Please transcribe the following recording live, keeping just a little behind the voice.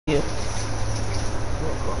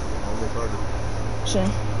So,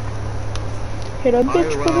 hit a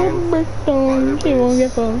bitch with a brick down, she won't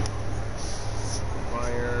get far.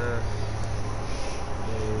 Fire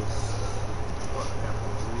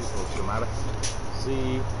is what? Z,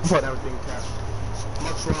 what everything cash.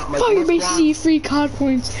 Firebase Z, free card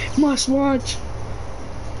points, must watch.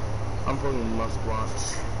 I'm putting must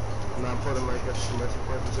watch. And I'm putting like exclamation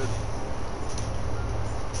point for it.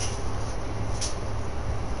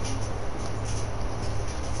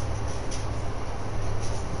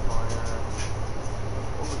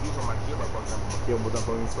 Mudar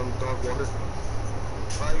pra mim só não tem agora.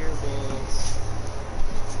 Firebase.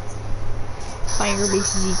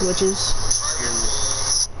 Firebase Z glitches.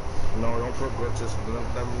 No, don't put glitches.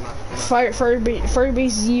 Firebase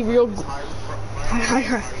Z real.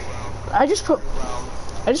 I just put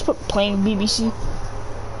playing BBC.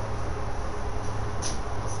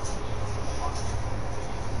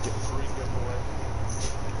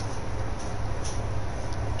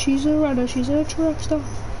 She's a runner, she's a track star.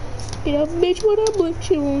 Get a bitch with a blick,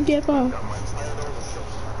 she won't get far.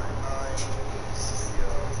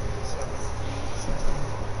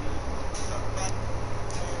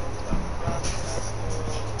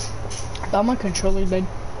 I thought my controller died.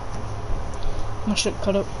 My shit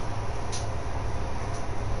cut up.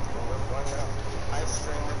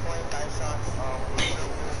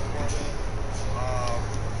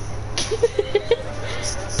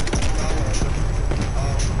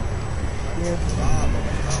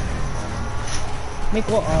 Make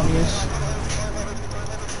what obvious.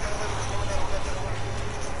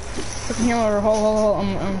 Fucking here, hold,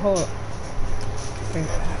 hold up. Okay.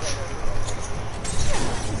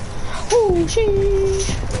 Oh, sheesh.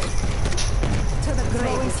 To the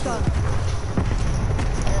growing sun.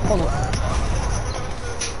 Hold up.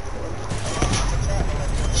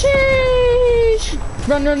 Sheesh.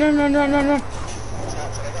 Run.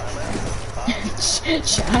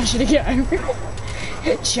 Chat, should I get armor?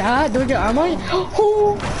 Chat, do I get armor?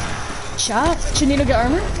 Oh! Chat, should Nino get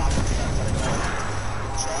armor?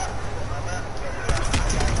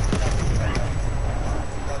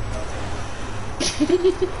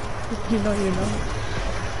 you know.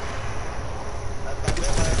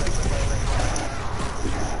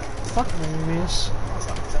 Fuck hilarious.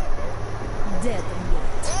 Dead and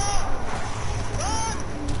yet.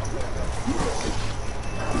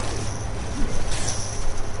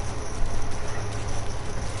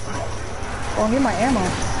 Oh, I need my ammo.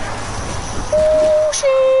 Oh,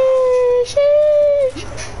 sheesh.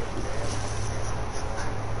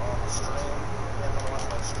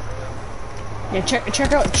 Yeah,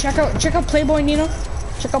 check out Playboy Nino.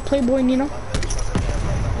 Check out Playboy Nino.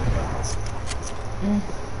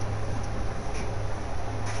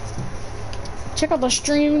 Check out the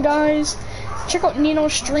stream, guys. Check out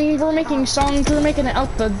Nino's stream. We're making songs. We're making it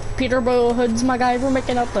out the Peterborough hoods, my guy. We're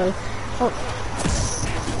making out the.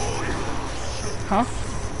 Huh?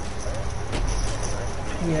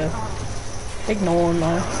 Yeah. Think no one,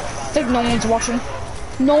 think no one's watching.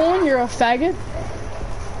 No one, you're a faggot.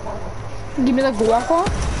 Give me the guac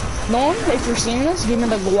walk. No one, if you're seeing this, give me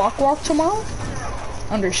the guac walk tomorrow.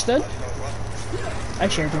 Understood? I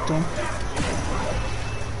shared it to him.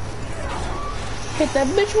 Hit that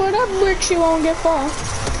bitch with a brick, she won't get far.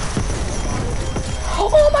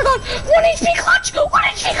 Oh my god! 1 HP clutch! 1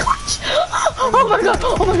 HP clutch! Oh my god!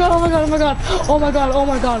 Oh my god! Oh my god! Oh my god! Oh my god! Oh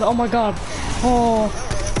my god! Oh my god! Oh.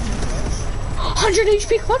 100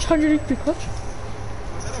 HP clutch! 100 HP clutch!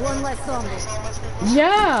 One less zombie.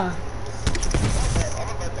 Yeah!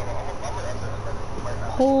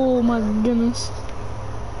 Oh my goodness.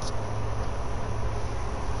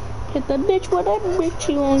 Hit the bitch with that brick,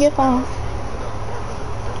 she won't get far.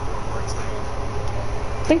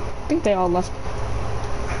 Think they all left.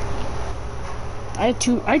 I had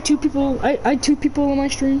two people on my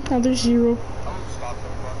stream. Now there's 0.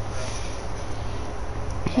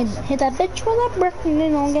 Hit that bitch with that brick and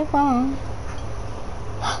then I'll get far.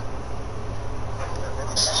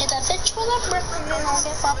 Hit that bitch with that brick and then I'll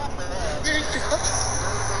get far.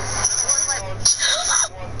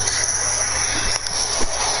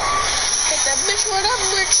 Hit that bitch with that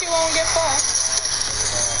brick, she won't get far.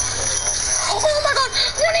 Oh my god!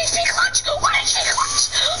 1 HP clutch! 1 HP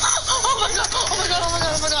clutch! Oh my god! Oh my god! Oh my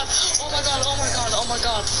god! Oh my god! Oh my god! Oh my god! Oh my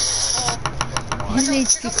god! Oh. 1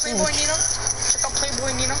 HP clutch. Check out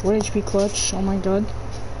Playboy Nino. 1 HP clutch. Oh my god.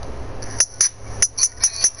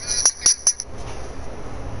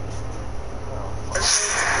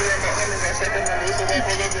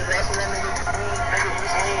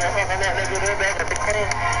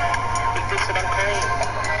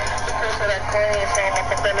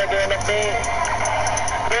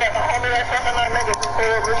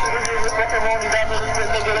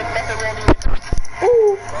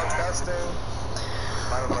 Ooh. Broadcasting.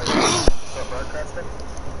 Broadcasting.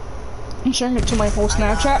 I'm sharing it to my whole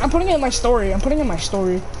Snapchat. I'm putting it in my story. I'm putting it in my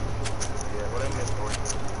story. Yeah, what in your story?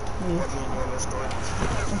 What do you do in your story?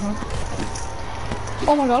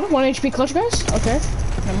 Oh my god, 1 HP clutch, guys? Okay.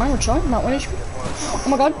 Never mind, we're chilling. Not 1 HP. Oh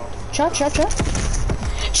my god. Chat. Chat,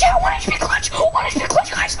 1 HP clutch! 1 HP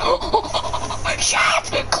clutch, guys!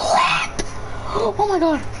 Chat! Clap! Oh my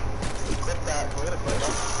god. Clip that. We're gonna clip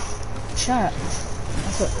that. Chat.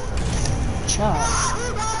 That's it. Chat.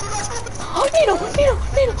 Oh, Nino!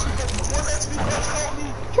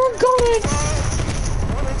 You're going!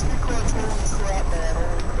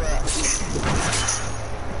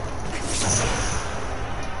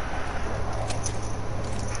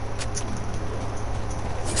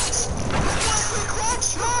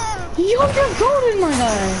 You're golden, my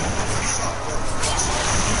guy!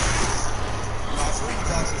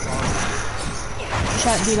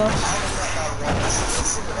 Chat, Dito.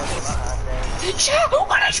 Chat!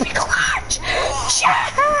 1 HP clutch!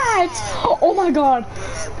 Chat! Oh my god!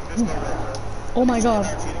 Oh my god.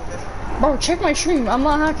 Bro, check my stream. I'm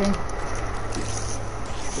not hacking.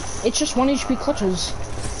 It's just 1 HP clutches.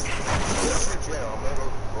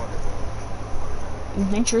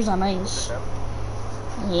 Adventures are nice.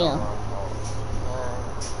 Yeah.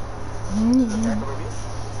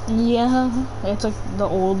 Yeah, it's like the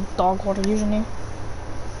old dog water username.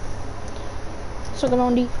 So come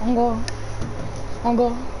on, D. I'm go.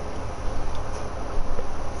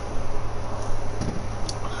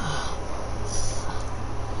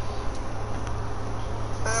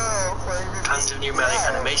 Tons of new melee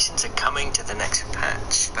animations are coming to the next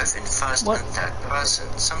patch, both in first and third person.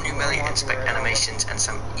 Some new melee inspect animations and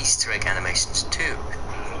some Easter egg animations too.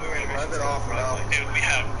 Dude, we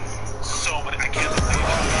have so many. I can't believe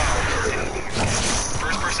it.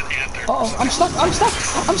 First person and third. Uh-oh, I'm stuck.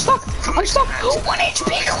 1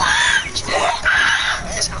 HP clutch!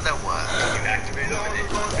 Here's how that works. You activate them and it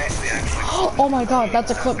basically acts like Oh my god,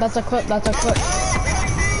 that's a clip.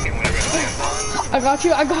 I got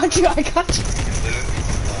you. on the ground.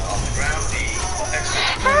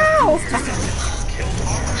 How?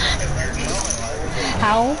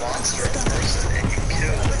 How? Monster person and you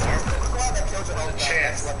kill the armor. There's a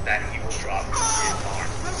chance that he will drop his arm.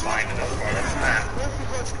 Find another part of the map.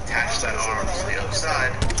 Attach that arm to the other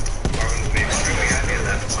side. Arm will be extremely happy at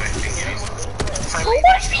that point. Finally,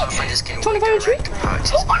 Pathfinder's game 25 HP?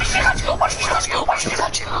 purchase Oh my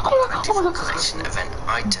god! collection event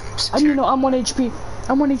items. I mean, no, I'm 1 HP.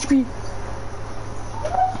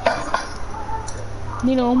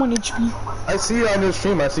 Nino, I'm 1 HP. I see it on your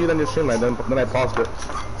stream. Then I paused it.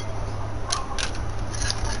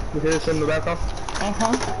 You hear this in the background?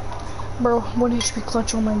 Bro, 1 HP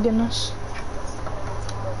clutch, oh my goodness.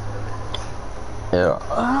 Yeah.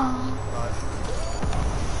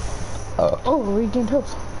 Oh, regained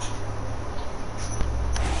health.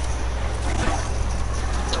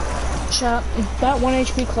 Chat, that 1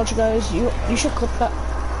 HP clutch, guys, you should clip that.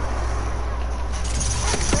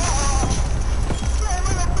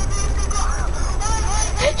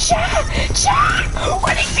 Chat!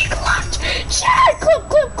 1 HP clutch! Chat!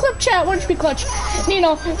 Clip, chat! 1 HP clutch!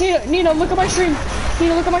 Nino, look at my stream!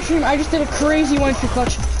 I just did a crazy 1 HP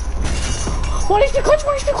clutch! 1 HP clutch!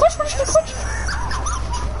 1 HP clutch! 1 HP clutch!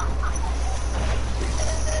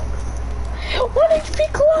 1 HP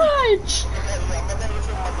clutch!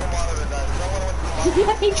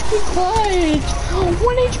 1 HP clutch!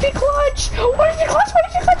 1 HP clutch! 1 HP clutch! 1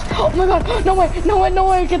 HP clutch! Oh my god! No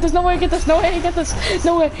way I get this! No way I get this! 1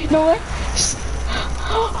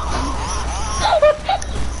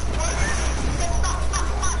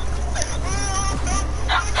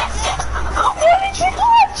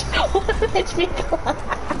 HP clutch!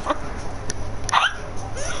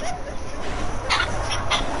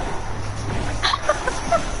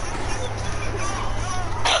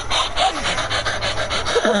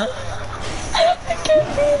 I can't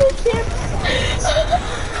breathe,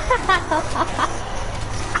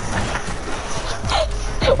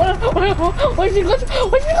 Where's the glitch?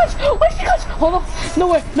 Hold on. No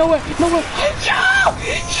way.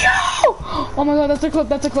 Yo! Oh my god, that's a clip.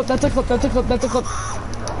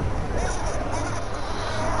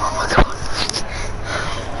 Oh my god.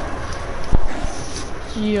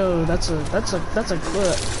 Yo, that's a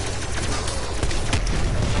clip.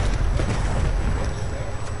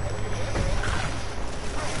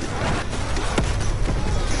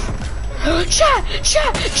 Chat!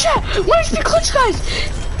 1 HP clutch, guys!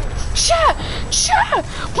 Chat!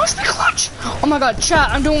 1 HP clutch! Oh my god, chat,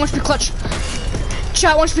 I'm doing 1 HP clutch.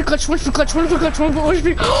 Chat, one speed clutch, one speed clutch, one speed clutch, one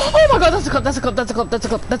speed. Oh my god, that's a clip, that's a clip, that's a clip, that's a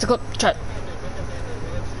clip, that's a clip. Chat.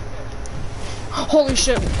 Holy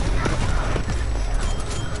shit.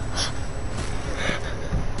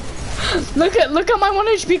 Look at my 1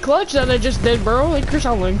 HP clutch that I just did, bro. Like you're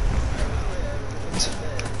selling.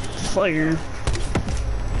 Fire. 1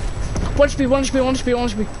 HP, 1 HP, 1 HP, 1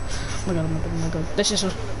 HP. Oh my god, oh my god, oh my god. This is so...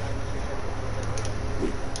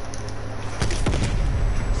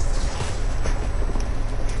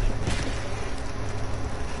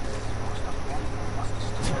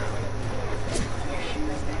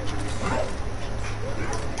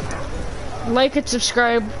 Like it,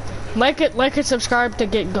 subscribe. Like it, subscribe to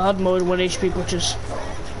get God mode 1 HP glitches.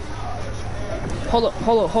 Hold up.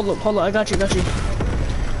 I got you. 1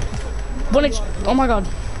 HP. Oh my god.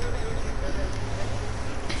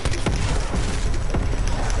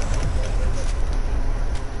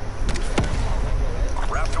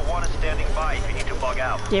 Raptor 1 is standing by if you need to bug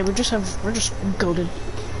out. Yeah, we're just goated.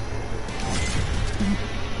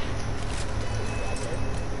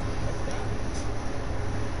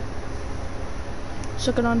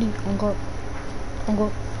 Suck it on D. On go.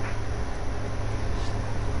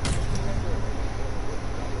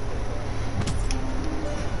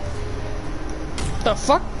 The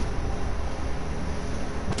fuck?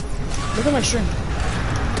 Look at my stream.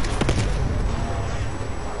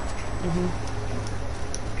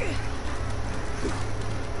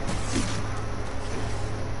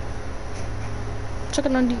 Suck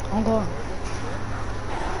it on D. On go.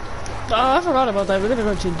 I forgot about that. We're gonna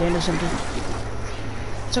go to data center.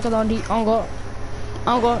 Check it on the go.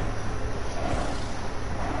 Oh,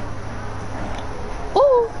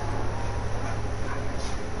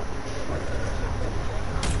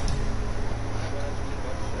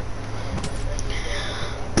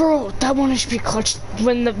 bro, that 1 HP clutch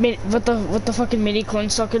when with the fucking mini clone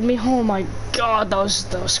stuck in me. Oh my god, that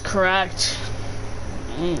was cracked.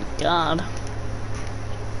 God.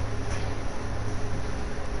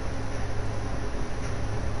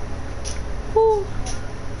 Woo.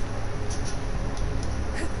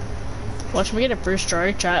 Watch me get it first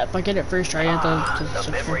try, chat. If I get it first try,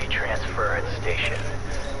 the memory transfer station.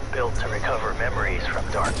 Built to recover memories from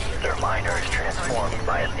dark ether miners transformed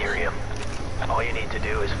by Ethereum. All you need to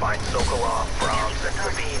do is find Sokolov, Brahms, and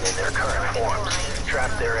Sabine in their current forms.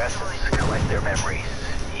 Trap their essence, collect their memories.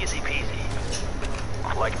 Easy peasy.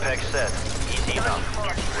 Like Peg said, easy enough.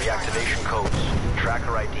 Reactivation codes,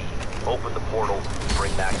 tracker ID, open the portal,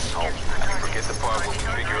 bring Max home. Forget the part where we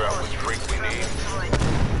figure out which freak we need.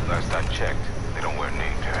 Last I checked, they don't wear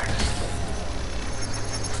name tags.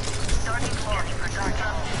 Target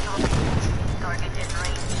in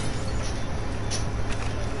range.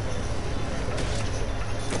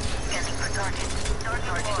 Scanning for target.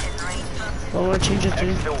 Target in range. Well, we'll change it to.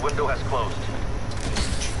 Exfil window has closed.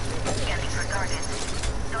 Scanning for target.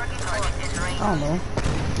 Target in range. I don't know.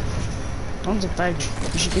 One's a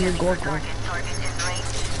faggot. You should give me a gold card. Target in range.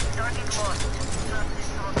 Target lost.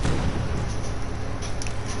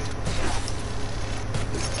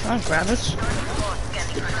 Can I grab it?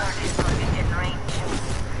 Scanning for target in range.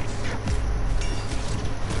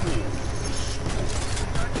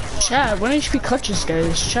 Chad, 1 HP clutches,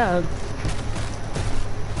 guys. Chad.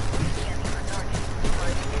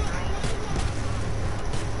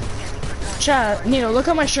 Chad, Nino, look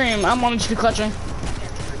at my stream. I'm 1 HP clutching.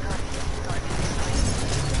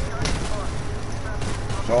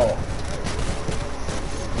 Oh.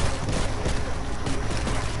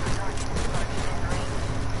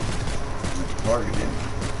 Targeted.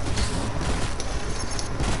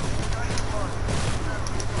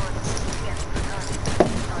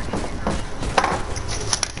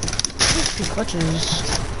 HP clutches.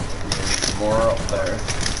 More up there.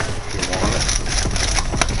 If you want it.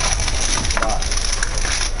 But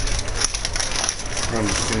from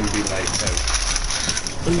soon be lights out.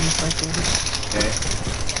 Ooh, just like this. Okay.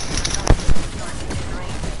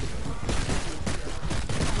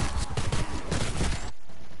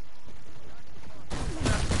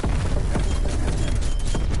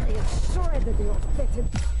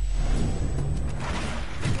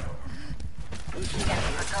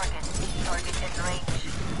 Scanning for target. Target in range.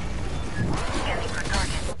 Scanning for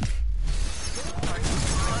target.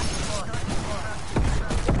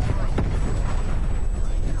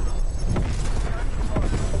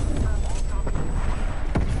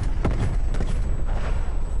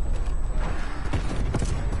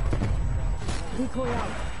 Decoy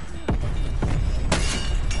out.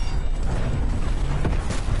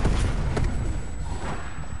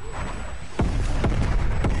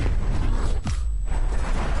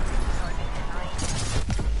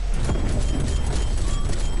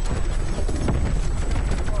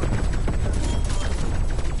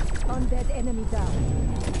 Undead enemy down.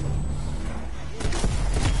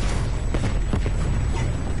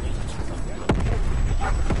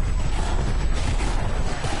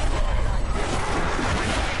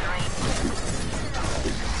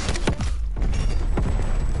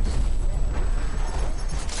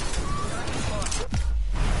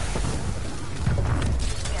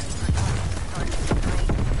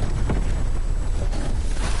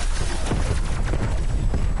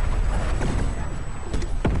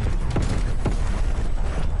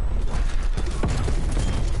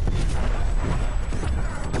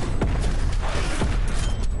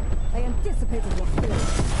 I anticipated your fear.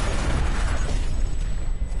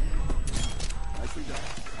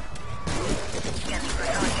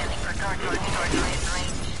 Scanning for target in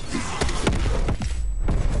range.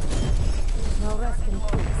 Now rest in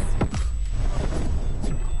peace.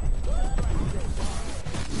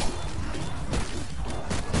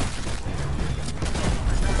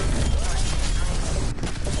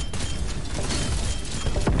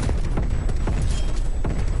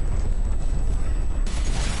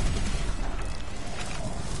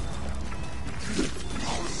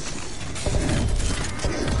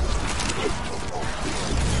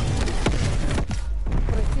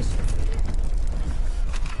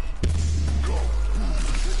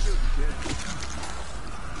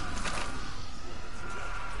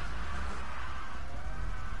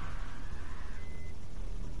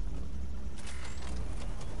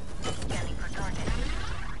 Scanning for target.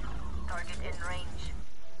 Target in range.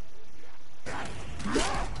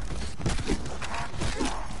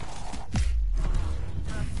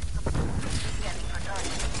 Scanning for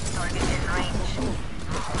target. Target in range.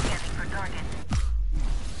 Scanning for target.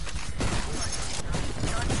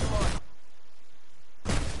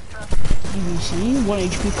 DVC, 1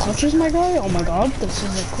 HP clutches my guy. Oh my god, this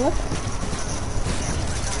is a clip.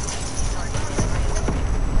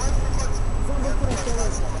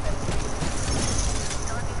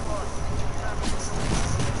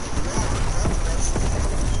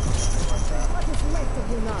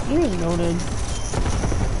 You're noted.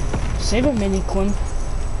 Save a mini climb.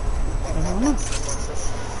 I don't know.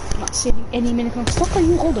 I'm not saving any mini climb. What are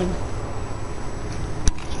you holding?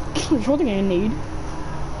 You're holding a nade.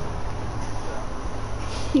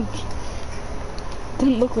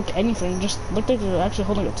 Didn't look like anything, just looked like you're actually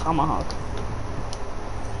holding a tomahawk.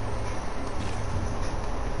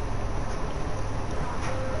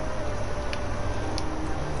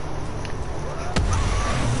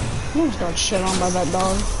 I almost got shit on by that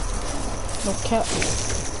dog. No cap.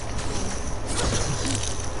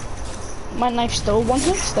 My knife still one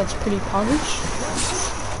hits, that's pretty poggers.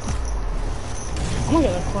 I'm gonna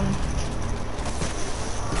get that one.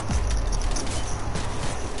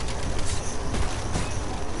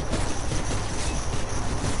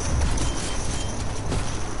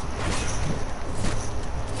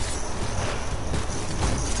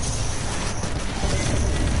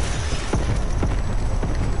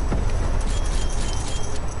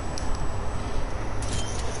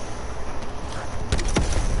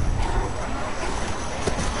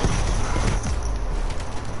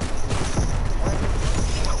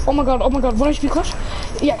 Oh my god, 1 HP clutch?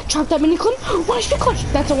 Yeah, chop that mini clip. 1 HP clutch!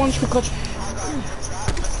 That's a 1 HP clutch.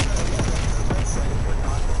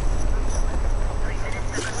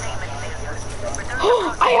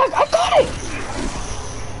 I got it!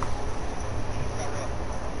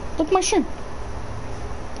 Look at my stream.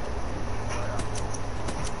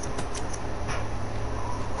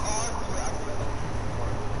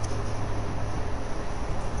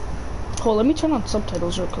 Hold, let me turn on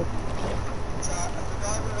subtitles real quick.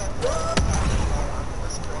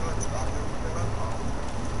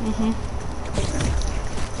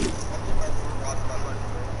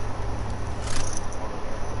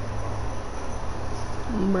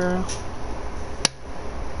 Bruh.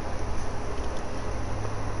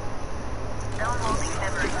 Downloading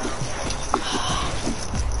memory.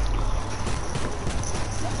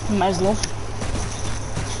 Might as well.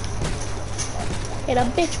 Hit a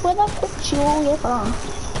bitch with a bitch on your phone.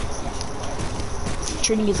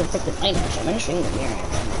 Treating is a freaking language. I'm mentioning the mirror.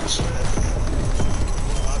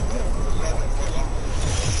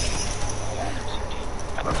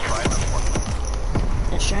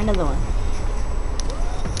 Let's try another one.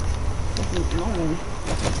 No.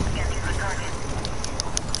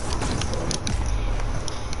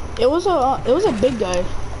 It was a big guy.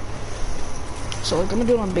 So like, I'm gonna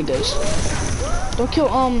do it on big guys. Don't kill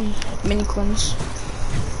mini cleanse.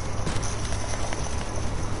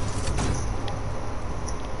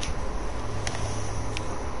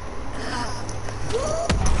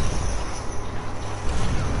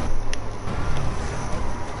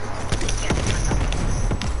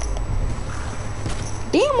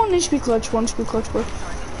 Damn, 1 HP clutch, 1 HP clutch, bro.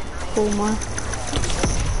 Oh my.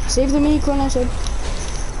 Save the mini clone, I said.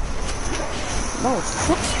 No,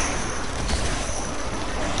 fuck.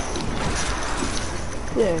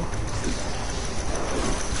 Yeah.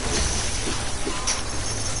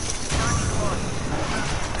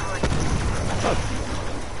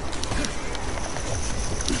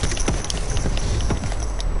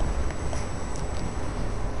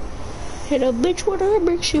 Hit a bitch with her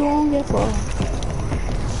brick, she won't get far.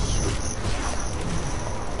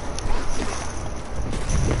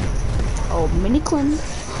 Oh, mini cleanse.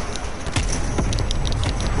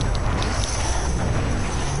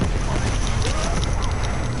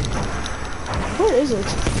 Where is it?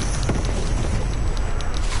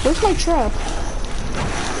 Where's my trap?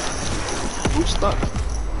 I'm stuck.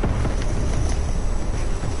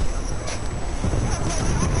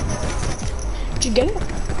 Did you get it?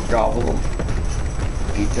 Gobble them.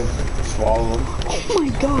 Eat them. Swallow them. Oh my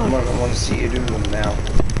god. I want to see you do them now.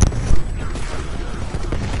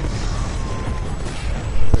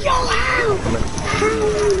 YOLO!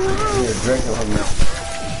 Here, drink of them now.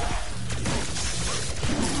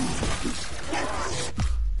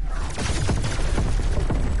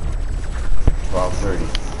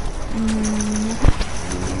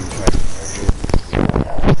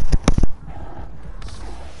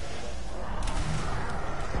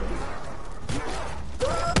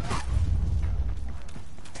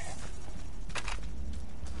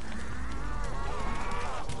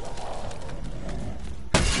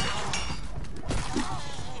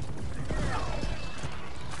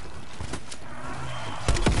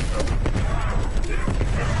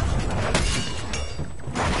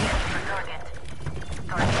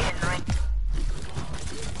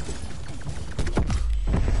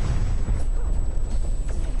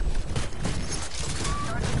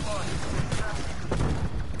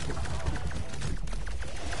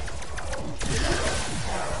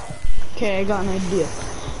 Okay, I got an idea.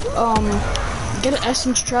 Get an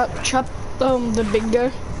essence trap, trap the big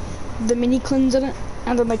guy, the mini cleanse in it,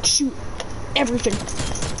 and then like shoot everything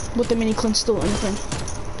with the mini cleanse still in the thing.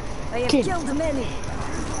 I have Okay. killed many.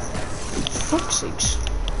 Fuck's sakes.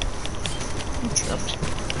 I'm trapped.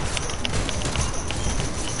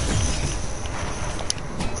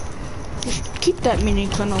 Just keep that mini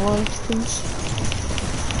cleanse alive, please.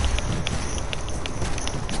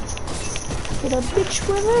 Get a bitch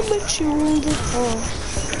with a bitch, you won't get far.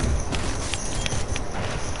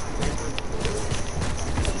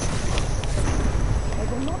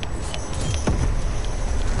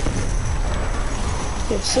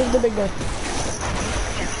 Okay, save the big guy.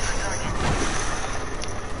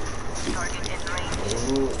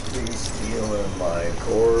 Ooh, please stealing my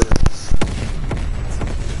cords.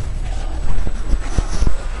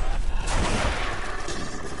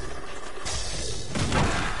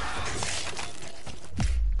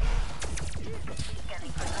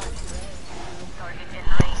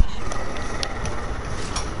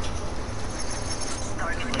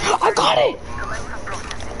 I got it! Collect for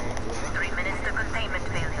processing. 3 minutes to containment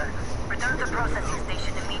failure. Return to processing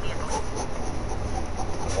station immediately.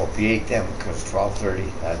 Hope you ate them, because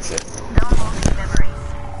 12:30, that's it. Downloading memories.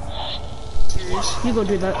 You go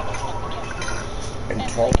do that. And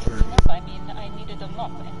 12:30. I mean, I needed a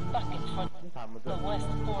mop and bucket for the last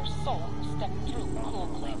poor soul who stepped through.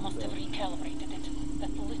 Coldplay must have recalibrated it.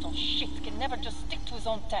 That little shit can never just stick to his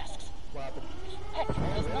own tasks. If Peck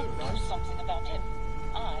does not do something about him,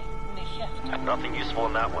 I may have to. Nothing useful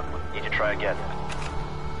in that one. Need to try again.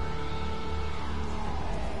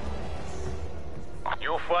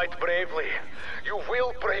 You fight bravely. You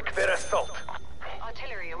will break their assault.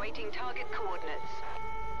 Artillery awaiting target coordinates.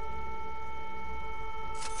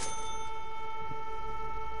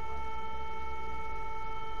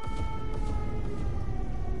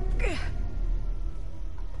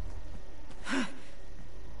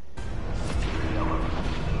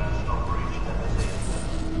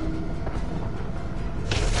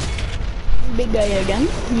 Big guy again.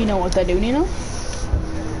 You know what I do, you know?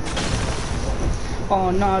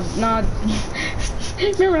 Oh, not.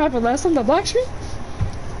 Remember what happened last time? The black screen?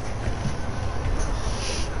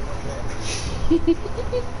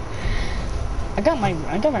 I got my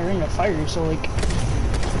ring of fire, so like.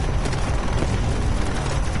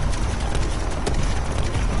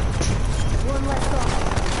 One left off.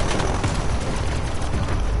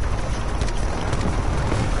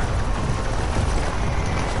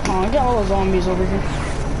 Oh, I got all the zombies over here.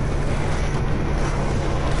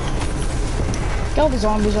 Got all the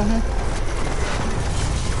zombies on here.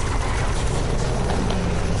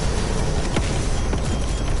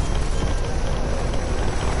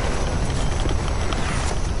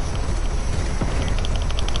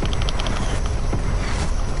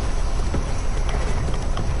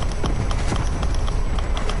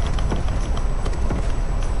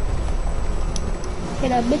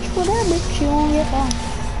 Hit a bitch with a bitch, she won't get far.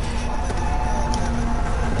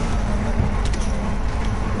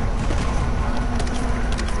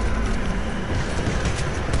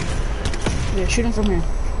 Yeah, shoot him from here.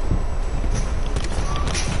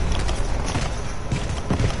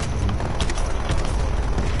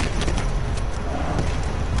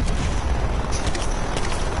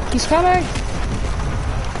 He's coming!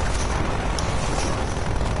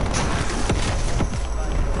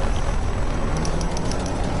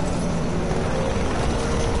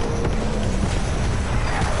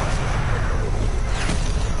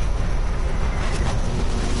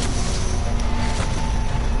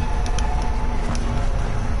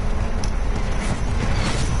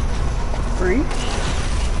 Free?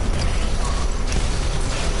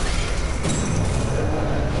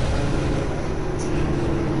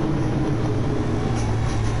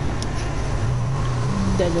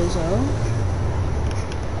 That is all.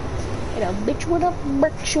 Hit a bitch with a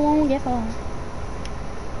brick, she won't get far.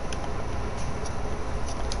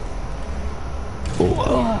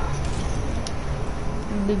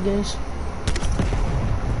 Big guys.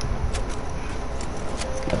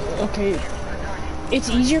 Okay. It's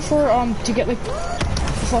easier for to get like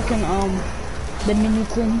fucking the mini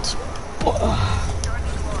cleans.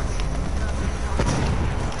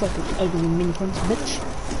 Fucking ugly mini cleans, bitch.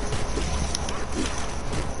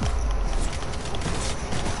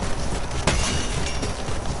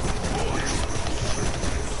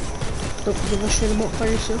 Don't give a shit about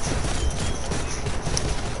fire yourself.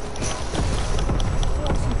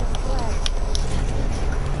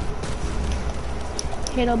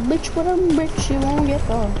 Hit a bitch with a brick, she won't get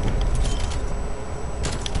far.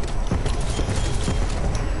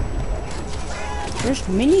 There's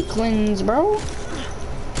mini cleanse, bro.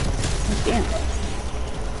 Damn.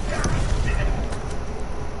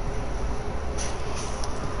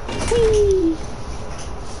 Whee!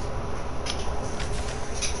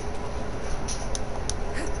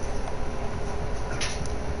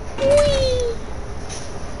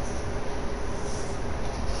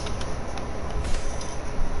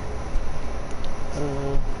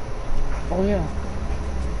 Oh yeah.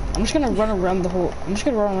 I'm just gonna run around the whole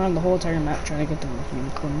entire map trying to get the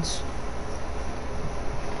unicorns.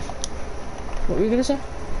 What were you gonna say?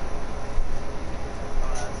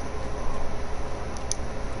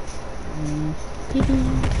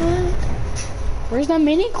 Where's that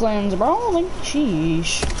mini cleanse, bro? Like,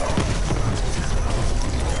 sheesh.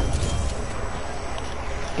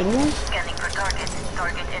 Get one? Scanning for target.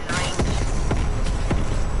 Target in range.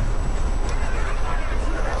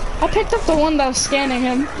 I picked up the one that was scanning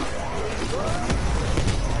him.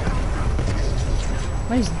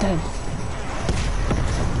 Oh, he's dead.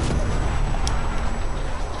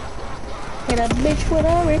 Hit a bitch with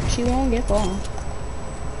a rip, she won't get far.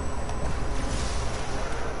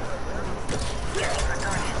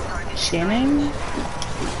 Scanning.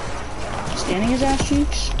 Scanning his ass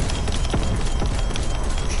cheeks.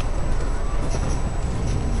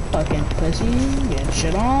 Fucking pussy. Get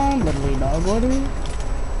shit on. Literally dog order.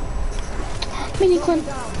 Mini clip.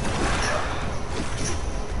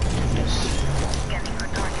 Yes.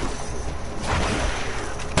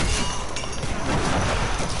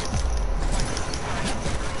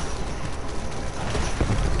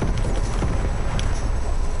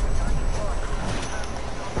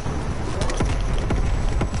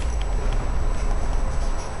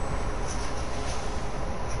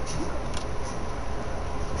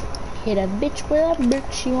 Hit a bitch with a brick,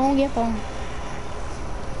 she won't get far.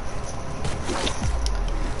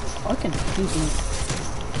 Fucking creepy.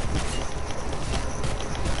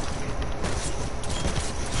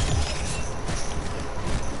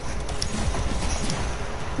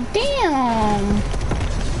 Damn!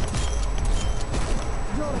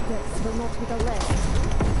 Your deaths will not be the last.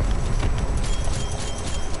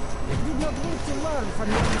 You did not live to learn from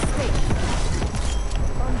your mistakes.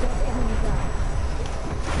 Undead enemy down.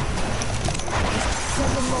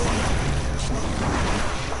 Send them low.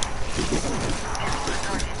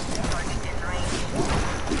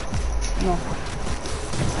 No.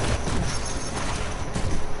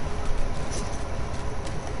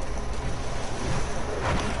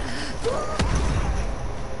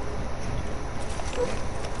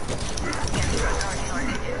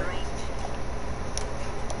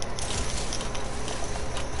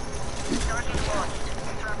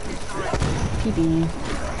 PB.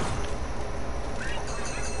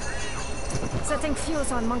 Setting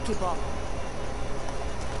fuse on monkey ball.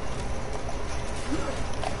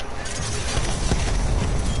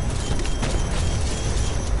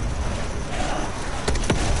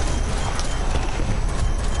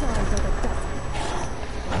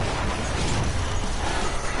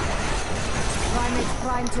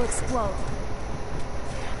 explode.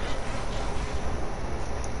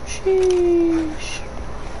 Sheesh.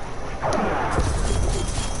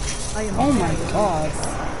 I am Oh my god.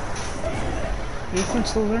 Your friend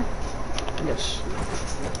still there? Yes.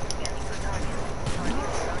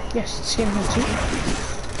 Yes, it's scanning him too.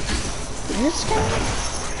 Is it scanning him?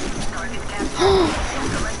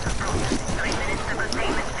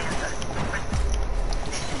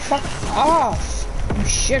 Fuck off, you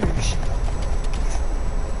shitters.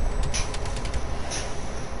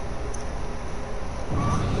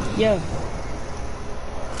 Yo.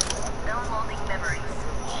 Downloading memories.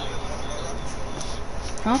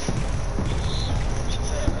 Huh?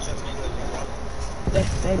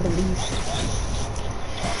 I believe.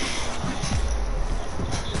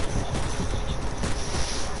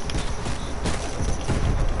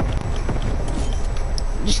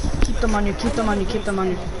 Just keep them on you, keep them on you, keep them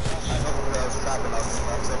on you.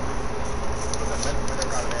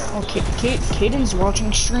 Okay, Caden's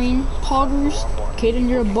watching stream, poggers. Caden,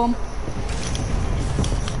 you're a bum.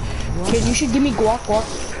 Caden, you should give me guac.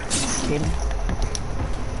 Caden.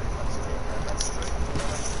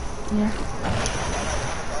 Yeah.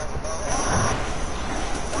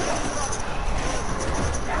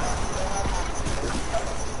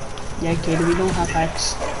 Yeah, Caden, we don't have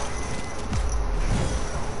hacks.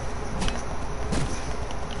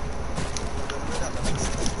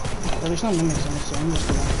 Well, there's no mimics on this, so I'm just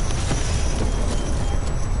gonna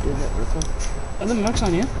do that real quick. Are the mimics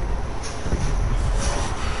on you?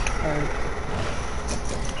 Alright.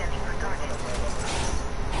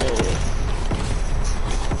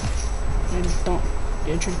 And don't.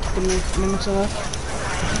 Yeah, try to keep the mimics alive.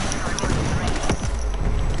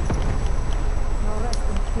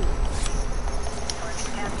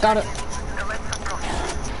 Got it.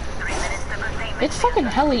 It's fucking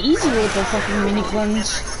hella easy with the fucking mini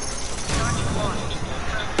cleanse.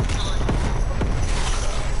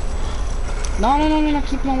 No,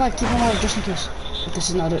 keep them alive, just in case. But this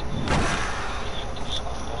is not it.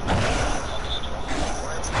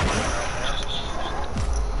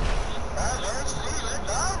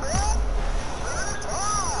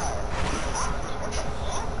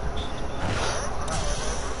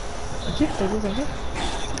 Thank you.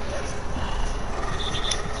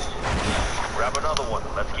 Grab another one.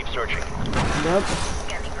 Let's keep searching. Yep.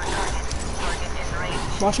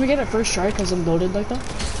 Watch me get it first try, because I'm loaded like that.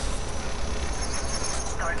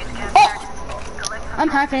 Oh! I'm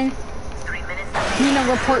hacking. Nina,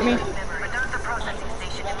 report me.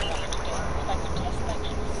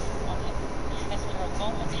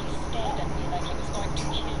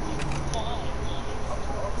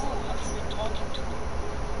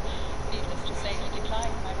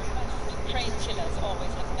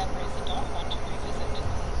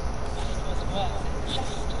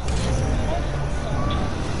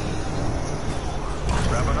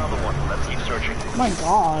 My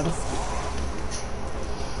god.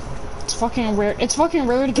 It's fucking rare. It's fucking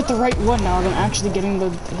rare to get the right one now than actually getting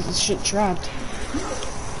the shit trapped.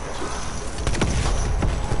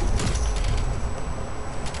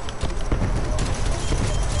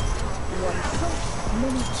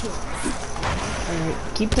 Alright,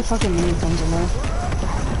 keep the fucking mini guns alive.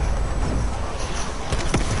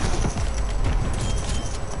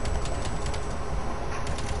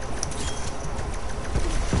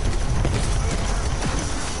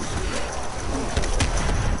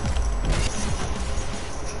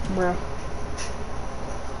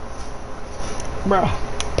 Bruh,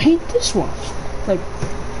 paint this one. Like,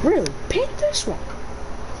 really, paint this one.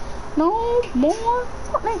 No more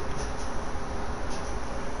Fortnite.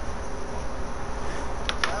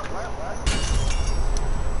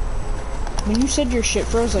 When you said your shit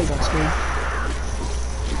froze, I got scared.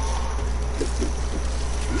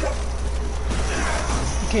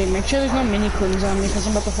 Okay, make sure there's no mini cleans on me because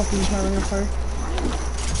I'm about to fucking use my ring of fire.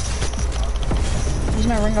 Use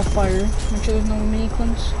my ring of fire. Make sure there's no mini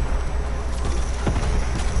cleans.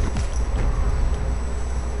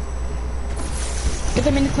 Get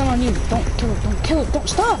the mini clean on you. Don't kill it. Don't kill it. Don't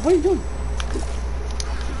stop. What are you doing?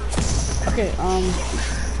 Okay, I'm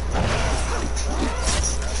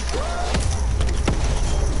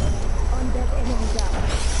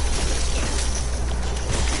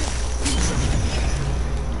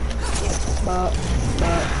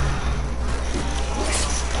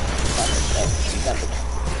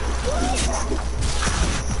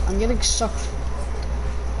getting sucked.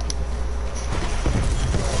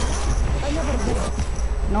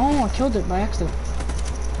 No, I killed it by accident.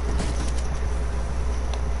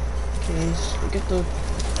 Okay, so get the...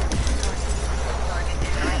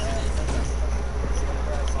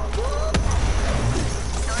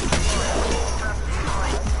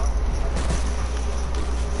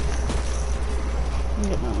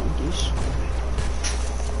 zombies.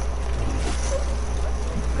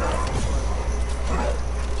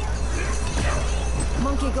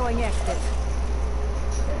 Monkey going active.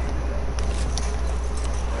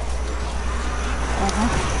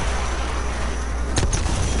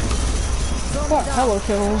 What? Hello,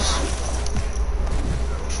 kills.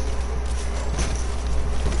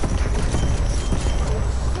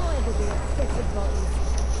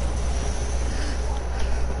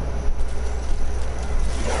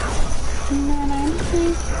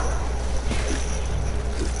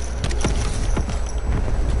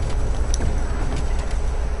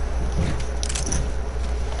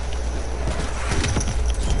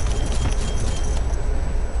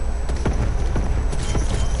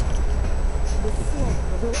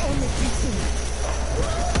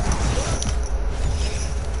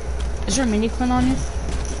 Is there a mini clin on you?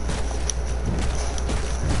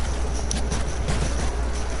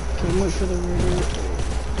 Okay, I'm waiting for the radio.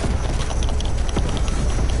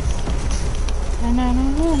 Na na na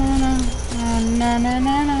na na na na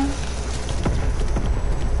na na.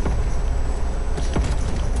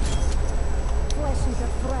 Flesh is a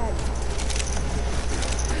thread.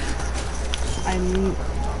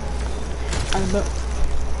 I'm about.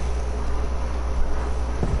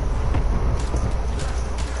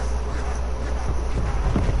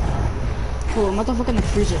 Hold on, what the fuck, I'm gonna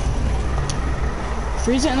freeze it.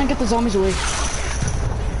 Freeze it and then get the zombies away.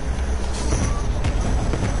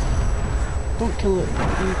 Don't kill it.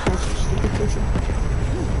 You stupid person.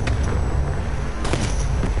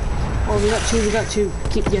 Oh, we got two.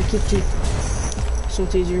 Keep two. So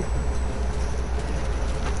it's easier.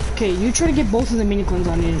 Okay, you try to get both of the mini clones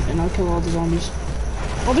on you, and I'll kill all the zombies.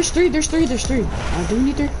 Oh, there's three. Do we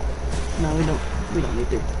need three? No, we don't. We don't need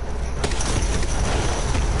three.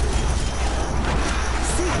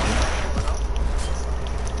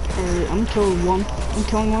 Alright, I'm killing one.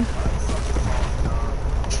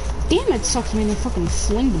 Damn, it sucks, man. They fucking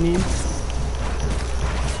flinged me.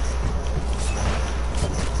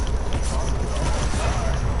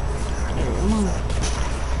 Hey, come on.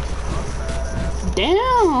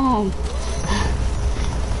 Damn!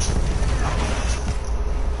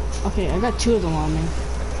 Okay, I got two of them on me.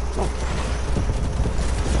 Fuck.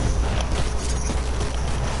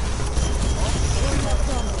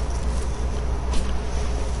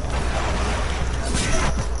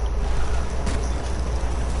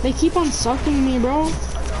 They keep on sucking me, bro.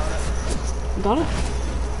 Got it?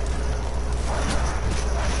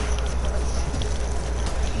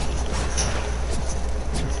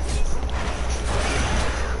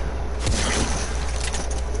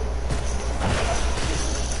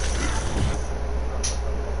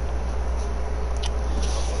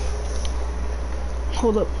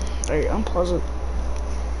 Hold up. Alright, unpause it.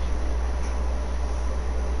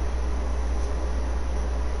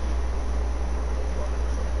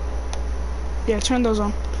 Yeah, turn those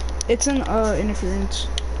on. It's an interference.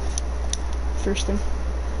 First thing.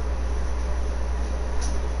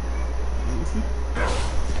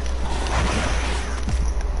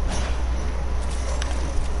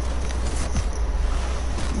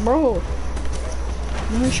 Bro,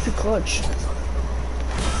 no HP clutch.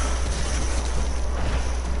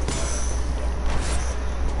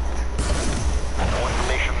 No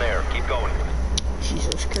information there. Keep going.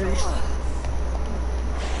 Jesus Christ.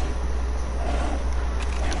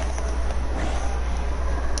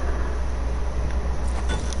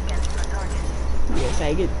 Yeah,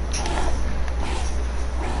 faggot.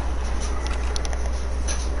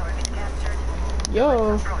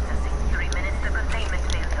 Yo.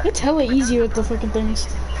 It's hella easy with the fucking things.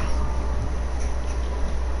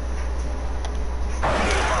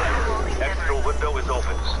 Extra window is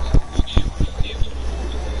open.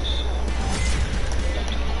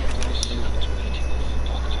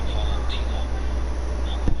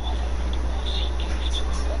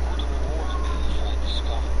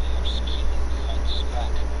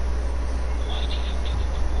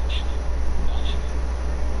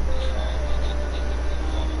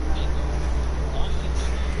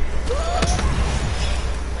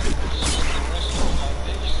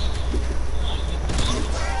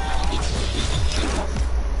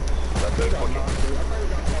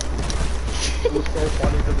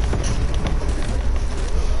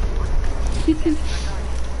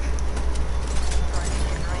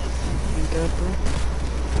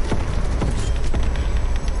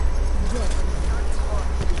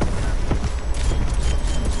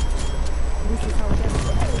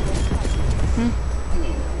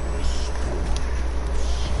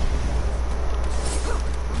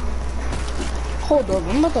 Hold up,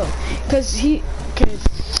 I'm about to, cause he, okay,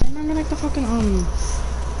 remember like the fucking,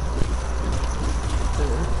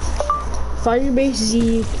 Firebase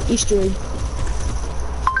Z Easter egg.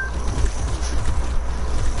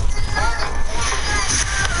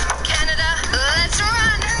 Canada, let's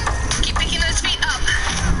run! Keep picking those feet up.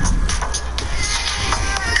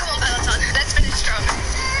 Come on, Peloton, let's finish strong.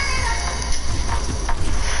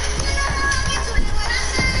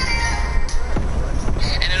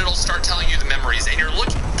 And it'll start telling you the memories, and you're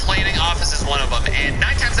looking. Planning office is one of them, and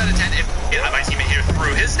 9 times out of 10, my teammate here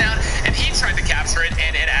threw his down, and he tried to capture it,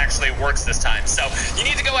 and it actually works this time. So you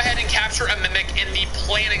need to go ahead and capture a mimic in the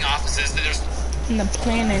planning offices. There's In the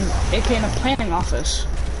planning, aka in the planning office.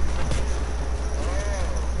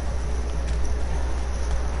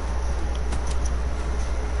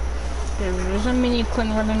 There's a mini Clint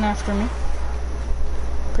running after me.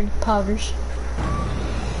 Pretty poggers.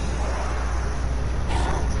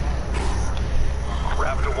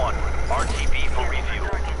 Raptor 1, RTB for review.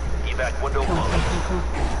 Evac window closed.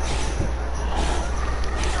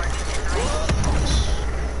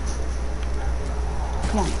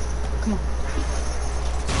 Come on, come on.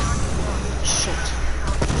 Shit.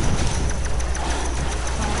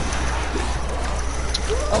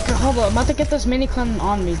 Okay, hold on. I'm about to get this mini clan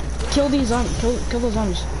on me. Kill these kill those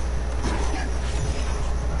zombies.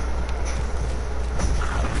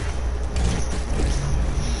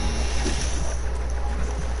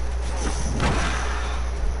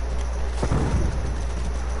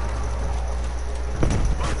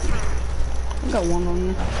 I got one on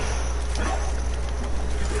me.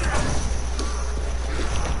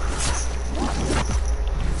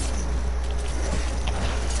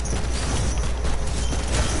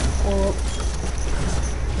 Oh.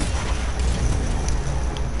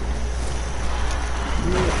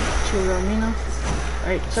 Two around me now.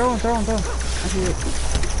 Alright, throw him. I can do it.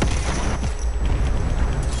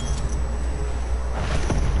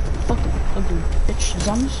 Fucking ugly bitch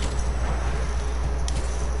zombies.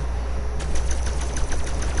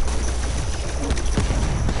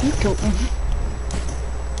 You killed me.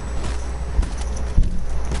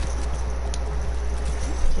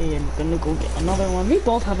 Okay, I'm gonna go get another one. We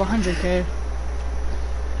both have 100k.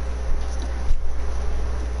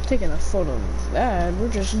 Taking a photo of that. We're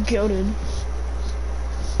just goated.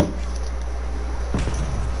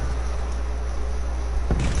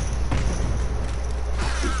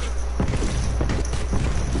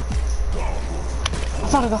 I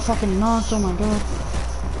thought I got fucking knocked. Oh my god.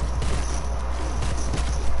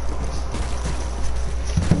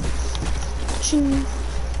 Ching.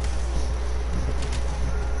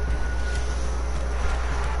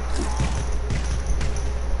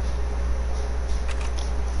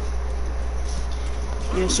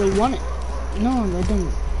 Yeah, so you won it. No, I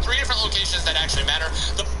didn't. 3 different locations that actually matter.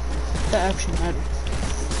 That actually mattered.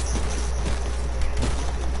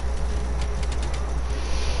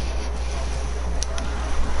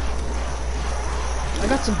 I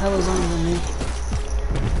got some hella zombies on me.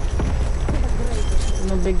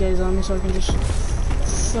 No big guys on me, so I can just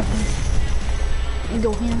fucking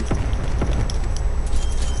go ham.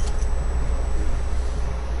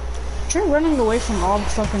 Try running away from all the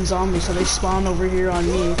fucking zombies so they spawn over here on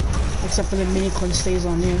me. Except for the mini Clint stays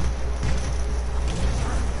on you.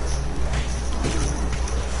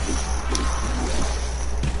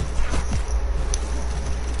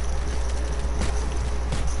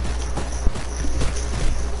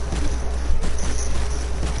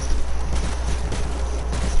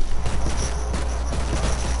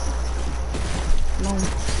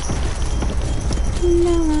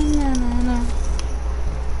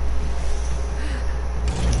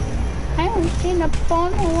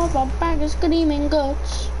 Of a bag of screaming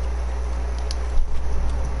guts.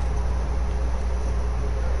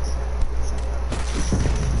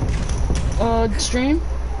 Stream?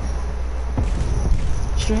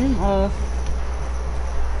 Stream?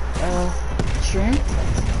 Stream?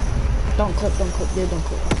 Don't clip, yeah, don't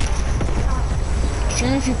clip.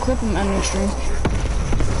 Stream if you clip them, end your stream.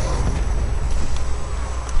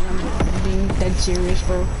 I'm being dead serious,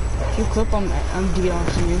 bro. If you clip them, I'm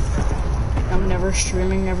DDoSing you. I'm never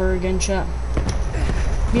streaming ever again, chat.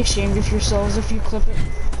 Be ashamed of yourselves if you clip it.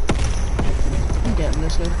 I'm getting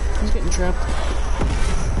this guy. He's getting trapped.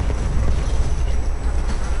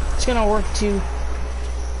 It's gonna work too.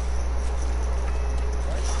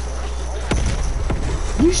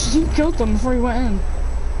 You killed them before you went in.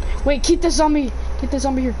 Wait, keep the zombie. Get the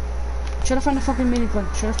zombie here. Try to find a fucking mini Clint.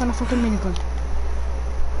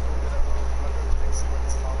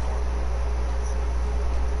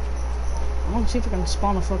 I want to see if I can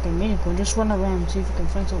spawn a fucking mini Clint. Just run around and see if I can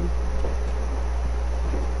find something.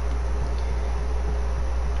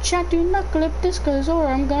 Chat, do not clip this, cause or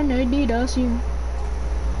I'm gonna DDoS you.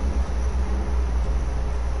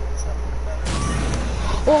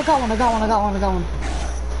 Oh, I got one.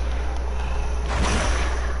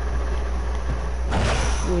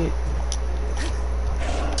 Wait.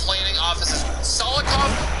 Planning offices.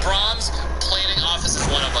 Solikov, Brahms, planning office is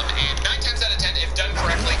one of them. And 9 times out of 10, if done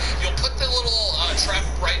correctly, you'll put the little trap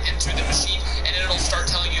right into the machine, and it'll start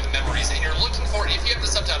telling you the memories. And you're looking for, if you have the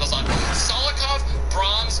subtitles on, Solikov,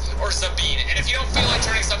 Brahms, or Sabine. And if you don't feel like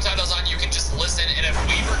turning subtitles on, you can just listen. And if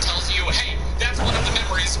Weaver tells you, hey, that's one of the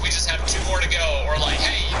memories, we just have 2 more to go, or like,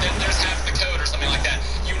 hey, there's half the code, or something like that,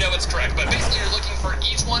 you know it's correct. But basically, you're looking for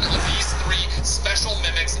each one of these 3 special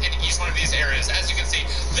mimics in each one of these areas. As you can see,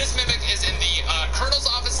 this mimic is in the Colonel's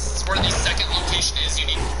office. This is where the second location is. You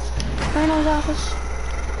need Colonel's office.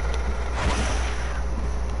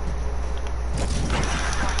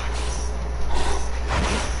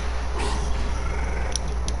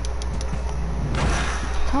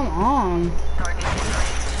 Come on.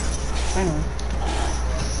 Anyway.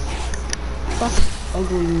 Fuck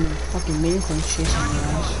ugly fucking mini things chasing my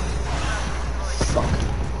ass. Fuck.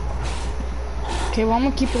 Okay, well I'm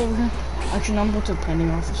gonna keep it over here. Actually, no, I'm going to the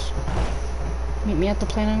planning office. Meet me at the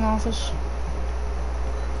planning office.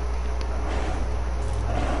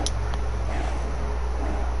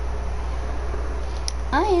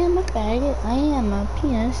 I am a faggot. I am a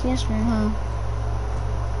penis. Yes, ma'am.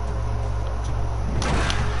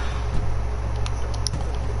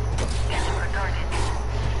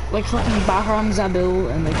 Like fucking Bahram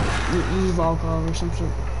Zabil and like Volkov or some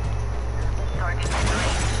shit.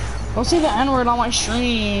 Don't say the N-word on my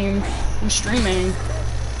stream. I'm streaming.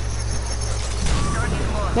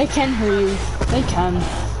 They can hear you. They can.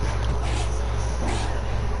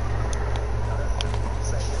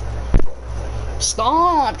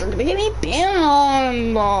 Stop! They're gonna get me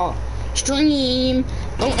banned. Stream.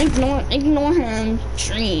 Don't ignore him.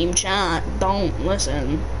 Stream, chat. Don't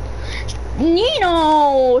listen.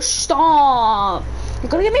 Nino, stop! You're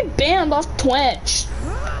gonna get me banned off Twitch.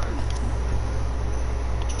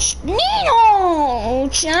 Nino,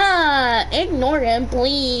 chat. Ignore him,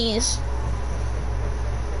 please.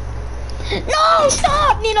 No,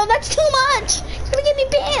 stop, Nino. That's too much. You're gonna get me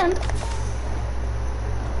banned.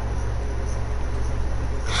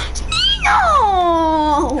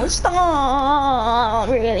 No! Stop!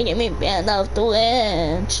 You're gonna get me banned off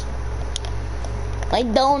Twitch. My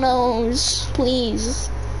donos, please.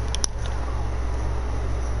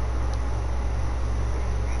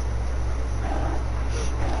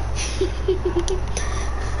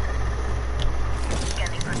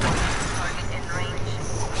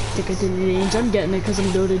 Think I did the range. I'm getting it because I'm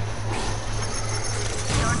goated.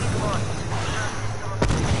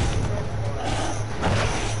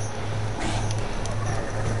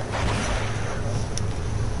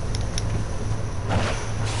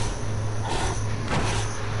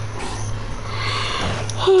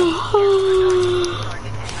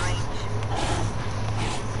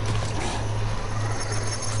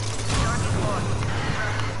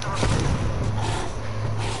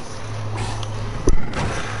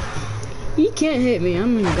 He can't hit me.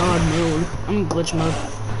 I'm in God mode. I'm in glitch mode.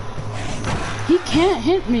 He can't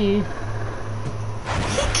hit me.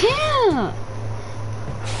 He can't.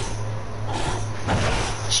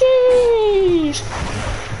 Jeez.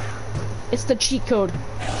 It's the cheat code.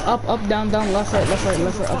 Up, up, down, down, left, right, left, right,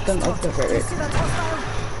 left, right, up, down, up, down, right, right.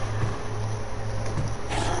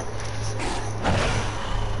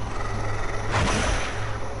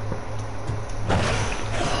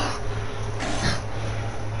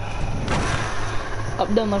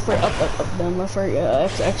 Up, down, left, right, up, up, up, down, left, right,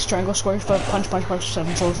 X, triangle, square, punch, punch, punch,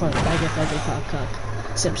 7, forward, front, faggot, cock,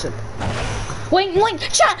 cock, sip, sip. Wait,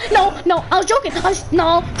 chat, no, I was joking,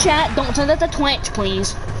 no, chat, don't send that to Twitch,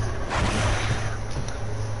 please.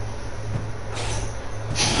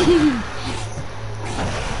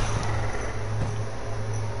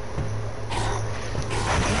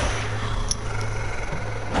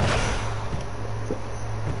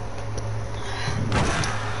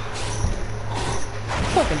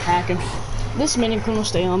 Fucking hacking. This mini will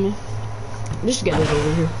stay on me. Just get it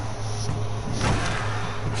over here.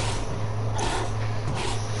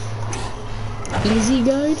 Easy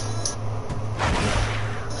guide.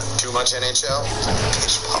 Too much NHL?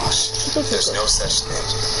 Pitch posh. There's no such thing.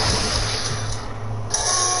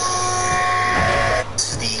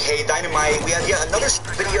 Hey Dynamite, we have yet another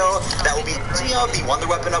video that will be the Wonder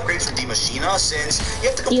Weapon upgrades from D Machina. Since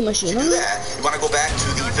you have to go to do that, you want to go back to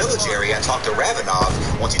the village area and talk to Ravenov.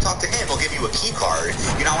 Once you talk to him, he'll give you a key card.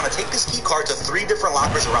 You now want to take this key card to 3 different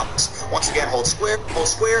lockers around us. Once again, hold square,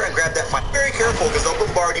 and grab that fire. Very careful because they'll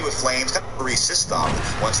bombard you with flames. Kind of a system.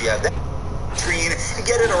 Once you have that screen,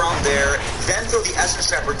 get it around there. Then throw the essence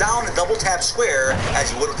trapper down and double tap square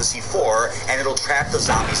as you would with the C4, and it'll trap the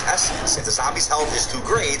zombie's essence. If the zombie's health is too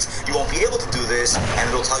great, you won't be able to do this, and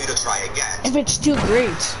it'll tell you to try again. If it's too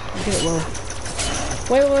great, okay, well,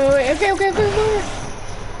 wait, okay.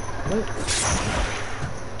 Wait.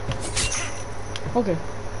 Okay,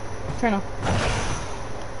 fair enough.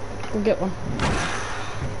 Go get one.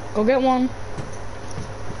 Go get one.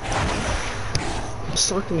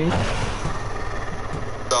 Suck me.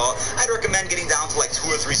 So I'd recommend getting down to like 2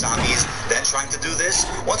 or 3 zombies, then trying to do this.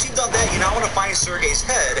 Once you've done that, you now want to find Sergey's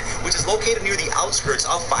head, which is located near the outskirts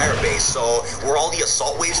of Firebase, so where all the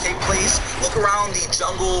assault waves take place. Look around the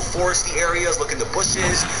jungle, foresty areas, look in the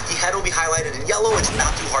bushes. The head will be highlighted in yellow. It's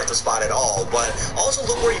not too hard to spot at all, but also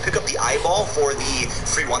look where you pick up the eyeball for the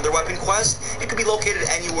free wonder weapon quest. It could be located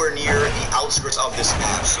anywhere near the outskirts of this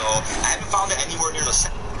map, so I haven't found it anywhere near the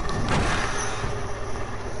center.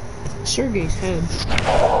 Sergey's head.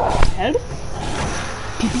 Head?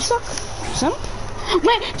 Pee-pee suck? Simp?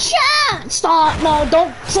 Wait, chat! Stop! No,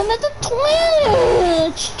 don't send it to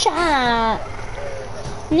Twitch! Chat!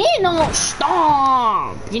 Nino,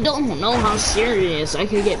 stop! You don't know how serious I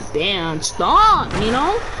could get banned. Stop,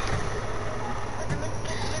 Nino!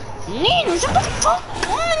 Nino, shut the fuck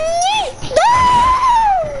up!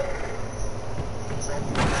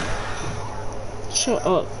 No! Shut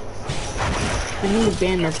up. I need to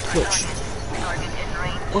ban that Twitch.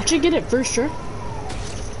 Watch it get it first, sure.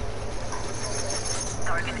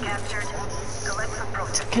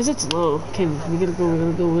 Cause it's low. Okay, we gotta go.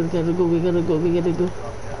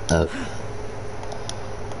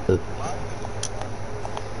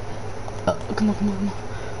 Come on.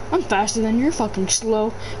 I'm faster than you're fucking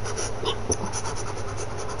slow.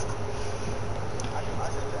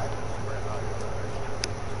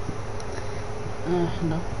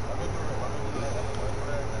 No.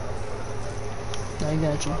 I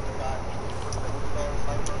got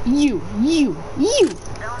you. You.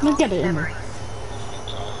 Let's get it in there.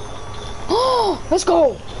 Oh, let's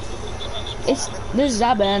go. There's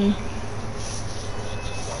Zaben.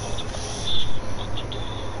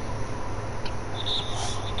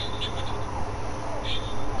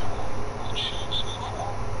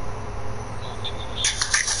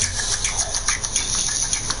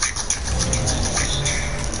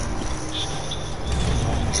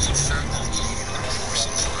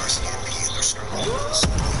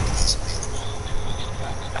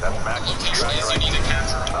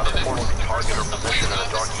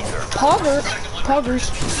 Poggers.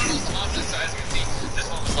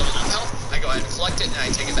 I go ahead and collect it and I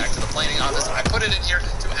take it back to the planning office. I put it in here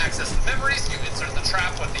to access the memories. You insert the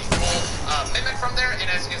trap with the full mimic from there, and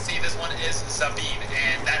as you can see, this one is Sabine,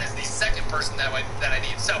 and that is the second person that I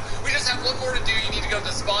need. So we just have one more to do. You need to go to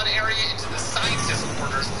the spawn area into the scientist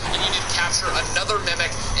quarters, and you need to capture another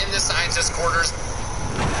mimic in the scientist quarters.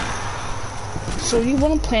 So you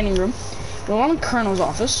want a planning room, you want a colonel's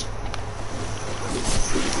office.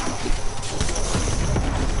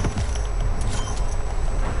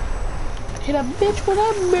 Hit a bitch with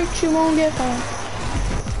a bitch, you won't get home.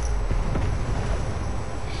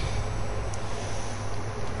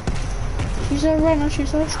 She's a runner,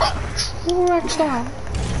 she's a rock star.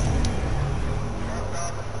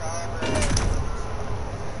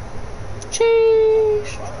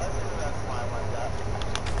 Cheese.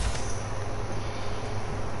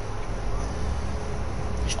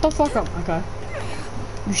 Shut the fuck up, okay?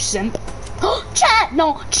 You simp. Chat!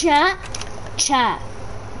 No, chat! Chat.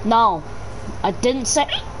 No. I didn't say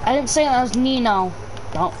that was Nino.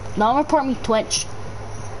 Don't report me, Twitch.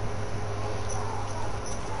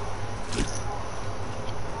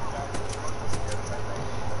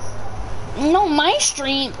 No, my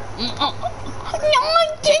stream. No,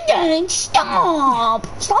 I didn't. Stop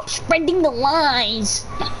spreading the lies.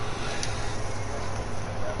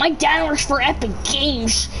 My dad works for Epic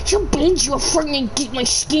Games. He'll bend you a friggin' and get my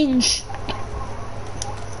skins.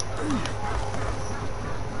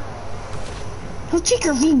 He'll take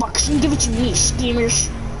your V-Bucks and give it to me, schemers.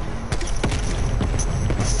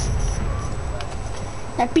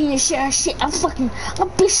 That being a shit, I'll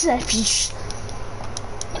bitch that piece.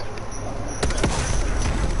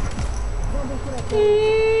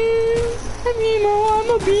 I'm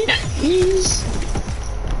a beast.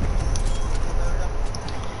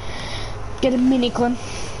 Get a mini clone.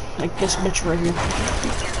 Like this bitch right here.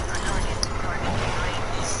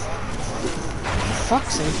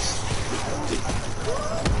 Fuck's sakes.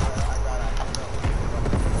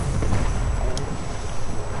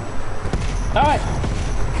 Alright.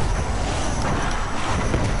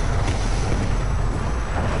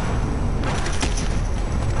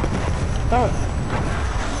 Alright.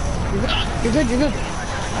 You're good.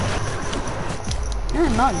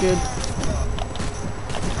 You're not good.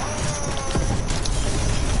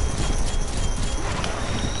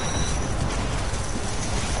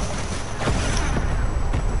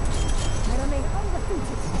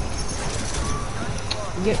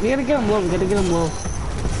 We gotta get him low. We gotta get him low.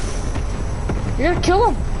 You gotta kill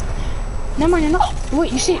him. Never mind, you're not.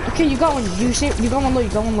 Wait, you see? Okay, you got one. You see? You got one low. You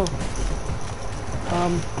got one low.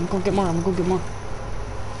 I'm gonna get more. I'm gonna go get more.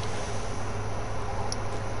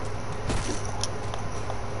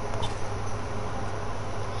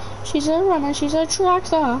 She's a runner. She's a track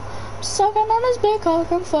star. Sucking on his big cock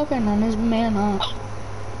and fucking on his man up.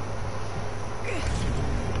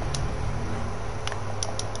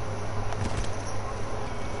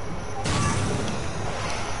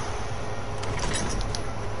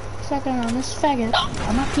 Sucking on this faggot.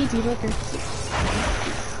 I'm a pee-pee liquor.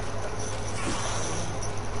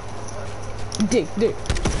 Dick.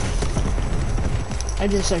 I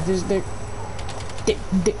just sucked this dick.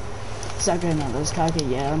 Dick. Sucking on this cocky,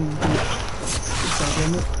 yeah, I'm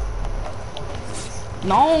sucking it.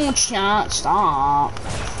 No, chat, stop.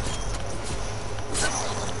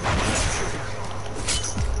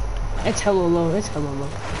 It's hella low,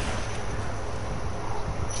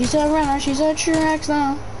 She's a runner, she's a track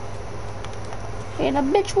star. And a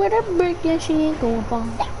bitch with a brick, yeah, she ain't going far.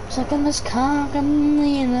 Sucking this cock, I'm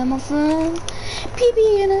leaning at my friend.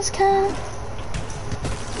 Pee-pee in his cock.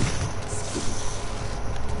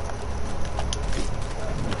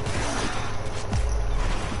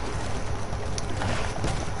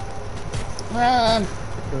 Run. I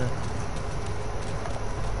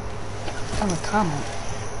have a comment.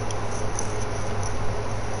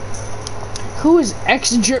 Who is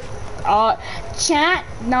X-Jer? Chat?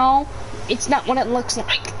 No. It's not what it looks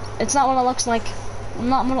like. It's not what it looks like.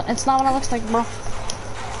 It's not what it looks like, bro.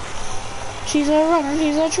 She's a runner.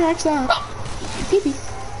 She's a track star. Pee-pee.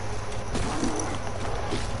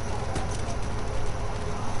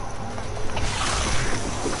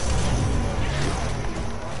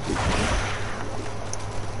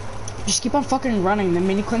 Just keep on fucking running. The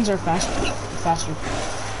mini cleanse are faster.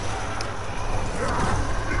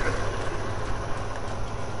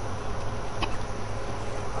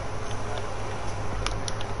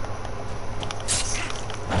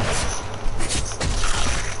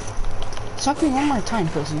 Suck me one more time,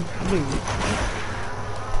 pussy. Dude.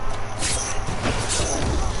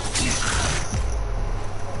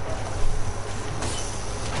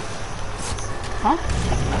 Huh?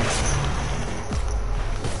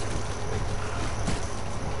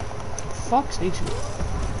 Fuck's sake.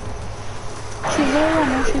 She's a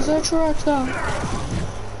runner, she's a track star.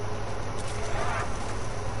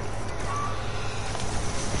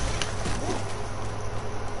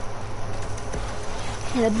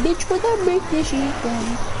 And a bitch with a big fishy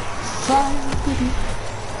gun.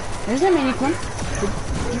 There's that mini one.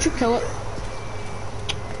 Did you kill it?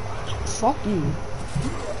 Fuck you.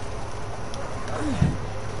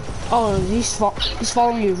 Oh, he's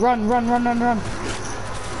following you. Run. Run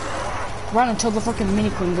until the fucking mini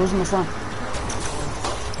queen goes in the front.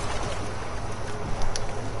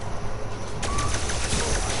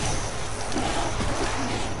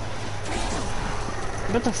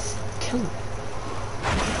 I bet to kill him.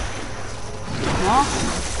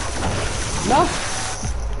 No.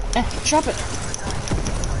 Chop it.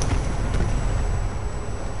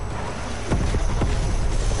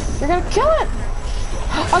 You're gonna kill it.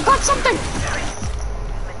 I got something.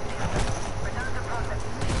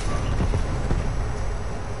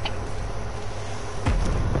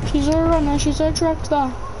 She's a runner. She's a track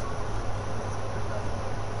star.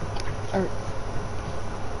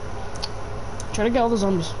 Try to get all the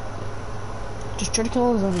zombies. Just try to kill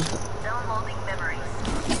all the zombies. Downloading memories.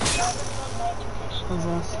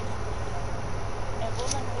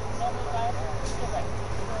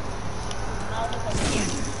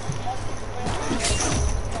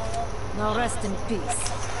 Now rest in peace.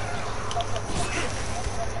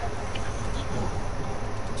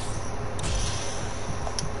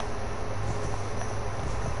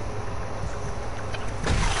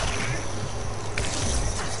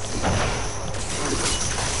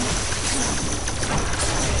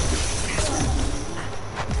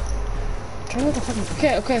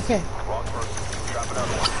 Okay.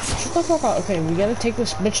 Shut the fuck up. Okay, we gotta take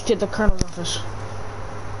this bitch to the colonel's office.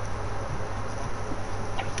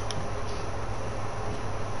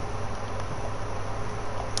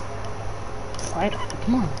 Right?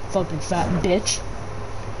 Come on, fucking fat bitch.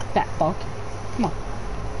 Fat fuck. Come on.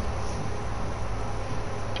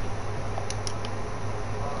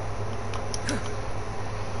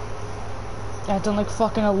 Acting like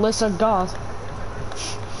fucking Alyssa Goth.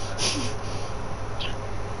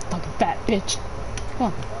 Fucking fat bitch.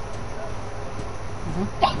 Come on.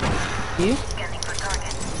 You? Scanning for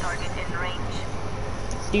target. Target in range.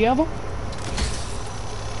 Do you have one?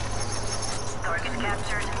 Target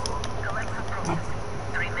captured. Collect for processing.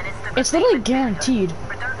 3 minutes to It's literally guaranteed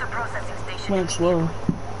return to processing station. when it's low.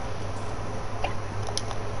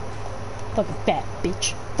 Fucking fat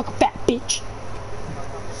bitch. Fucking fat bitch.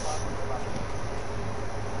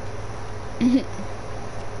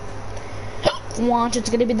 Watch, it's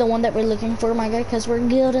gonna be the one that we're looking for, my guy, because we're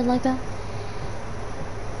gilded like that.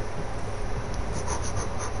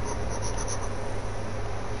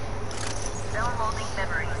 Downloading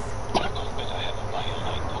memories.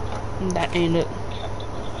 That ain't it.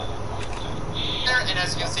 And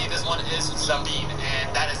as you can see, this one is Sabine,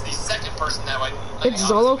 and that is the second person that I... It's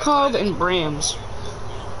Zolokov and Brams.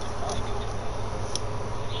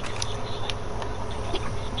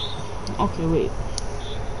 Okay, wait.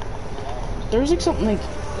 There's like something like,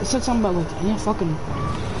 it said something about like, any fucking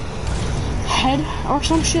head or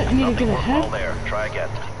some shit. I need to get a head. There. Try again.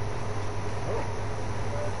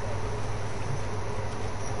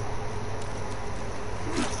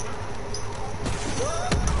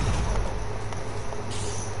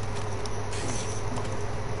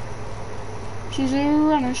 She's a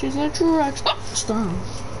runner, she's a track star.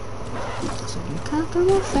 So you can't come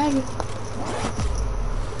a faggot.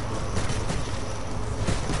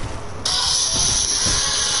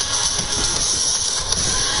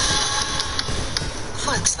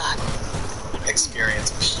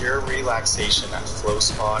 Experience pure relaxation at Flow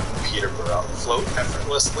Spa in Peterborough. Float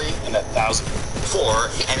effortlessly in 1,004,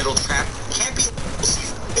 and it'll trap camping.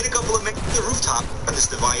 Hit a couple of minutes on the rooftop on this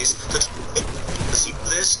device to see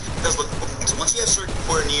this. Does look so once you have certain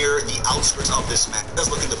or near the outskirts of this map, it does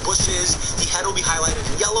look in the bushes. The head will be highlighted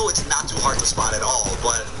in yellow. It's not too hard to spot at all,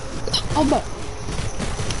 but oh, but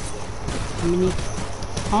mini,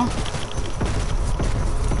 huh?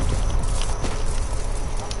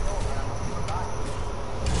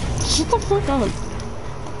 Shut the fuck up.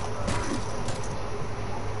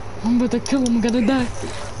 I'm about to kill him, I'm gonna die.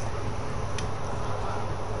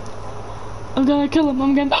 I'm gonna kill him,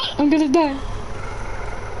 I'm gonna die.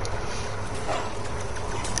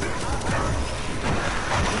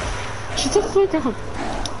 Shut the fuck up.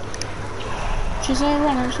 She's a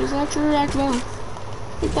runner, she's a track runner.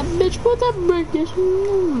 Hit that bitch, put that break, yes.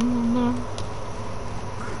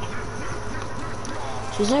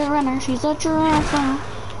 She's a runner, she's a track runner.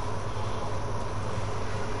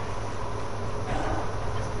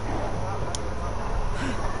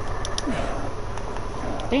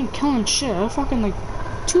 They ain't killing shit. I fucking like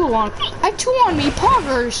two on. I have two on me,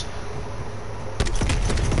 poggers.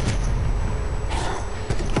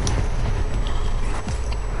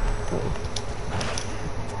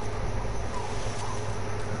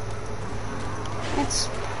 That's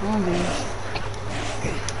poggers.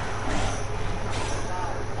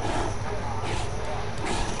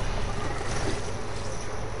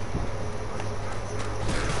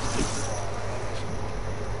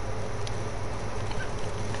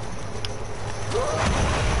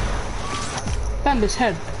 Found his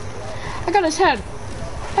head. I got his head.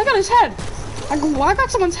 I got his head. I got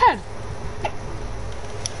someone's head.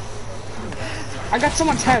 I got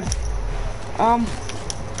someone's head.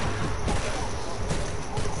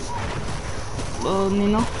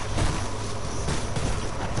 Nino.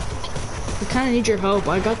 I kinda need your help.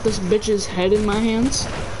 I got this bitch's head in my hands.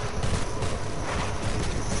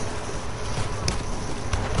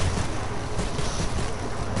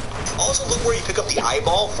 also look where you pick up the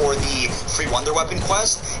eyeball for the free wonder weapon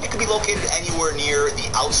quest. It could be located anywhere near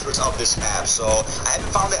the outskirts of this map. So I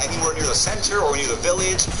haven't found it anywhere near the center or near the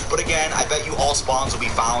village. But again, I bet you all spawns will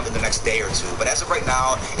be found in the next day or two. But as of right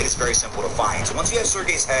now, it is very simple to find. So once you have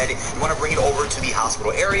Sergei's head, you want to bring it over to the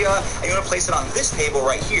hospital area, and you want to place it on this table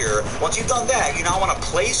right here. Once you've done that, you now want to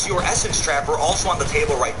place your essence trapper also on the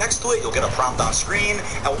table right next to it. You'll get a prompt on screen,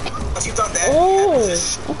 and once you've done that,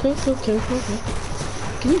 okay.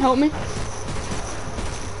 Can you help me?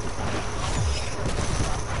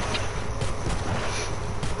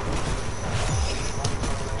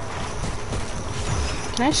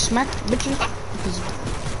 Can I smack bitches with his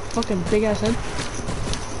fucking big ass head?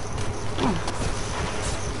 Oh.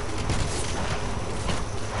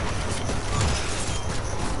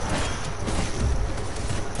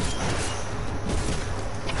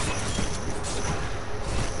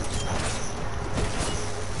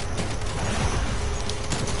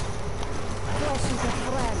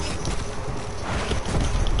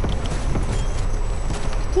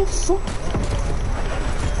 What the fuck?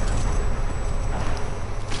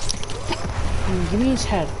 Give me his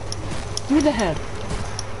head. Give me the head.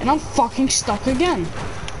 And I'm fucking stuck again.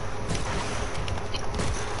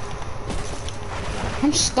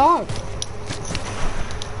 I'm stuck.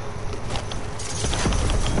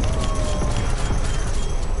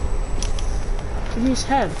 Give me his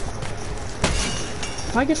head.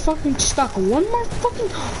 If I get fucking stuck one more fucking...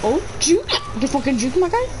 Oh, juke. Get fucking juke, my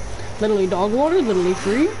guy. Literally dog water, literally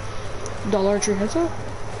free. Dollar Tree heads up.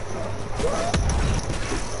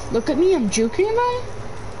 Look at me, I'm juking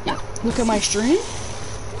them. Look at my stream.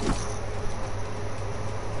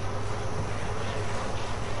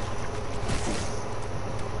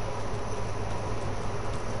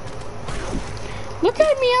 Look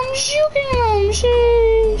at me, I'm juking them.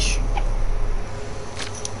 Sheesh.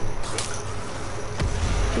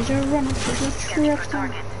 She's a runner, she's a trip.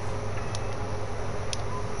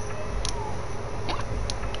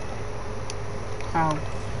 How?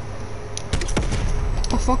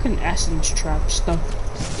 A fucking essence trap stuff.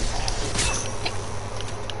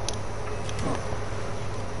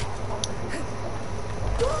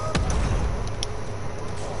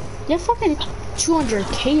 Yeah, fucking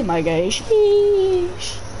 200k, my guy.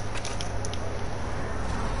 Sheesh.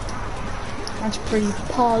 That's pretty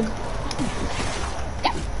pog.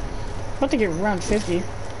 About to get around 50.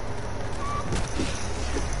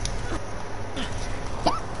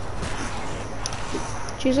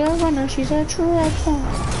 She's a runner, she's a trapper.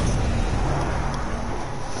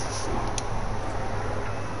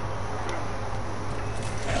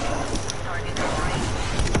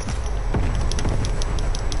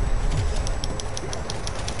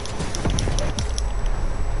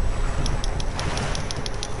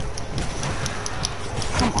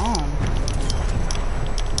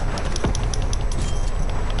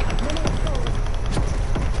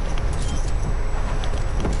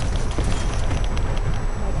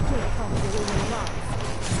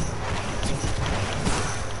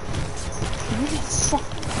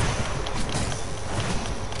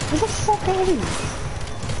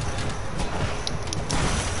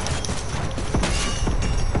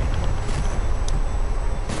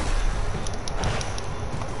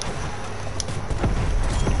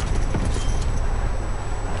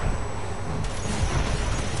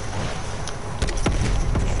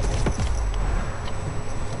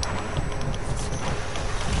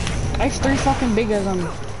 I have 3 fucking big of them.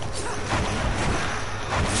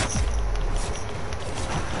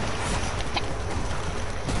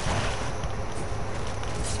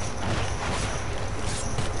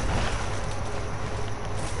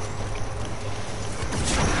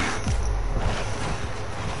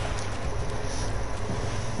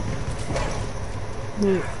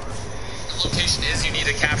 Location is you need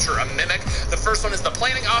to capture a mimic. The first one is the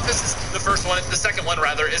planning office. The second one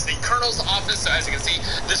rather is the colonel's office. So as you can see,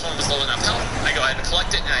 this one was low enough health. I go ahead and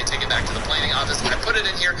collect it and I take it back to the planning office. I put it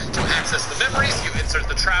in here to access the memories. You insert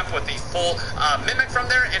the trap with the full mimic from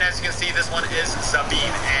there. And as you can see, this one is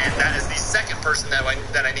Sabine, and that is the second person that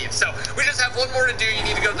I need. So we just have one more to do. You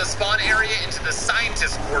need to go to the spawn area into the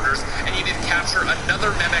scientist quarters, and you need to capture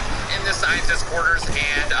another mimic in the scientist quarters.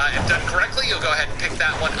 And if done correctly, you'll go ahead and pick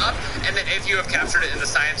that one up. And then if you have captured it in the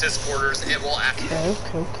scientist quarters, it will act.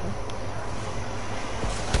 Okay.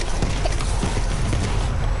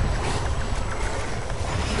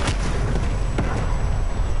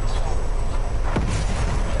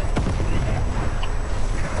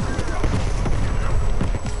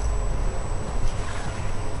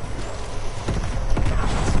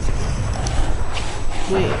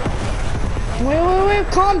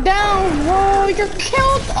 Wait, calm down. Whoa, you're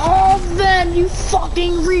killed all of them, you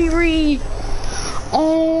fucking Riri.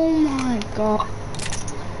 Oh my god.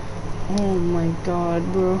 Oh my god,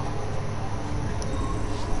 bro.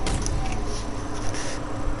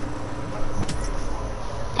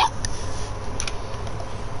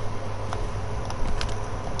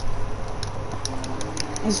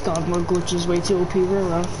 This god mode glitch is way too OP, we're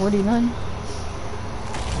around 49.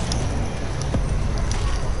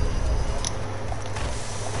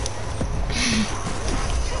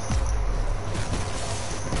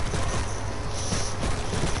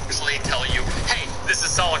 Tell you, hey, this is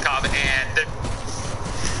Solokov, and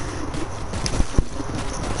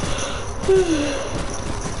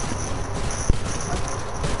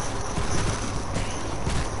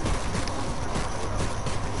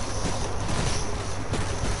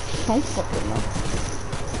don't fucking know.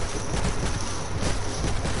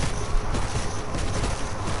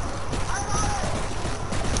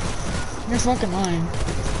 You're fucking lying.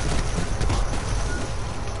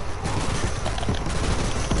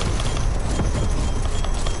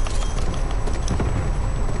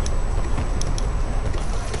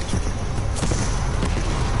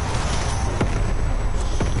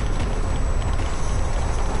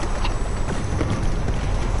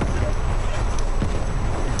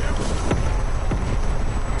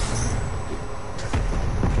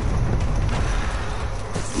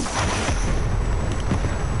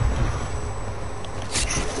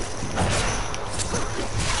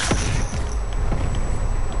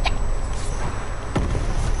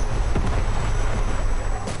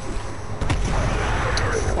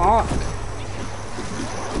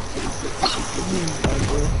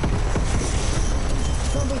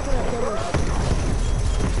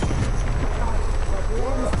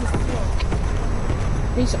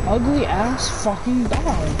 These ugly ass fucking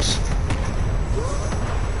dogs.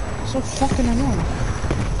 So fucking annoying.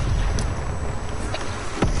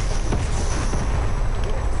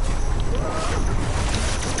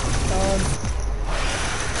 God.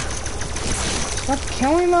 Stop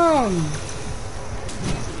killing them!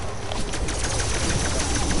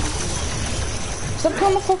 Stop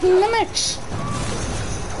killing the fucking mimics!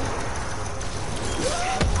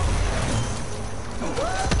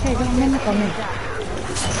 Okay, got a mimic on me.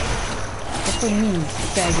 That's what I mean,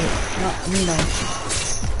 faggot. Not me, no.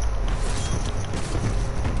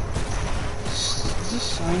 Is this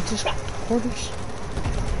scientist quarters?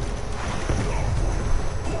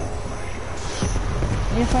 I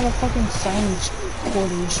need to find a fucking science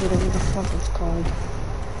quarters, whatever the fuck it's called.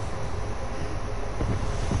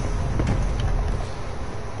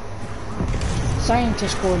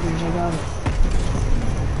 Scientist quarters, I got it.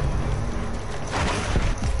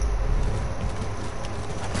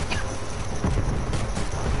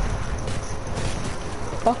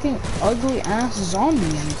 Fucking ugly ass zombie,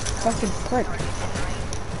 you fucking prick.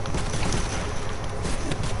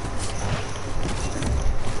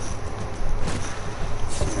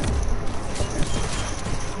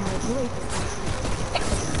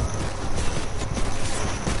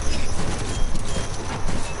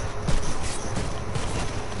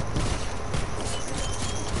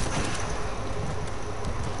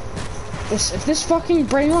 If this fucking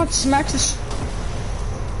brain rot smacks this.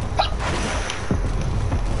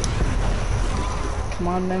 Come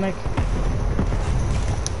on, mimic. Get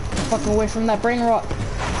fucking away from that brain rot.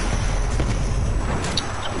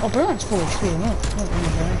 Oh, brain rot's full HP. No,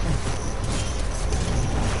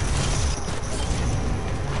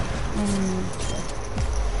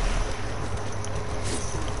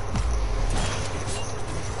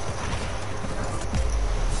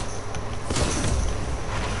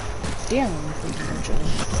 damn.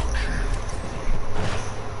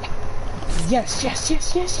 Yes, yes,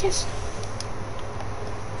 yes, yes, yes.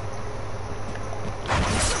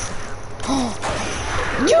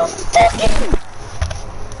 You fucking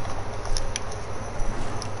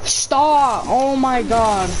stop! Oh my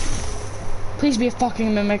god! Please be a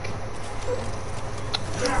fucking mimic.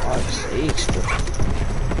 God sakes,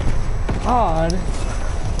 God.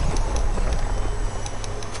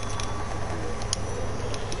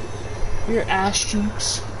 Your ass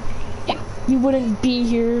cheeks. You wouldn't be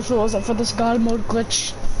here if it wasn't for this god mode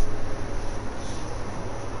glitch.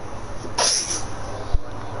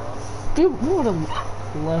 Dude, we would have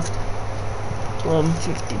left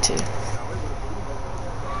 11:52.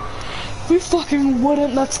 We fucking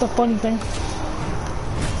wouldn't, that's the funny thing.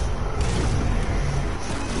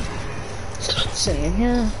 Sitting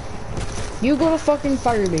here. You go to fucking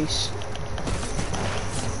Firebase.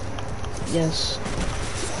 Yes.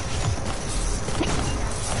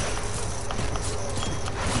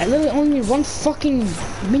 I literally only need one fucking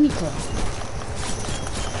mini club.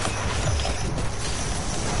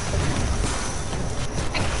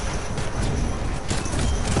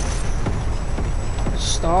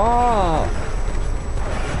 Stop.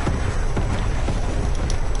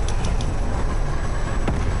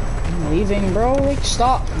 I'm leaving, bro. Like,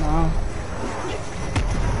 stop. Nah.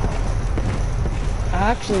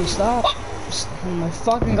 Actually, stop. Oh my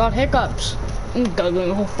fucking god, hiccups. I'm guggling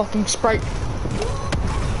the whole fucking Sprite.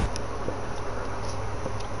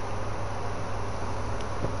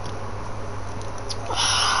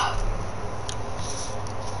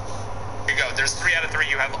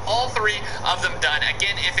 Of them done.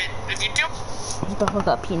 Again, if you do. What the fuck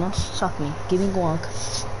that penis? Suck me. Give me guac.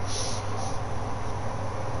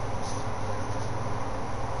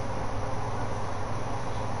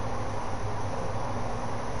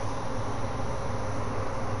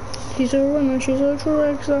 She's a runner, she's a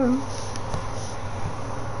T-Rexa.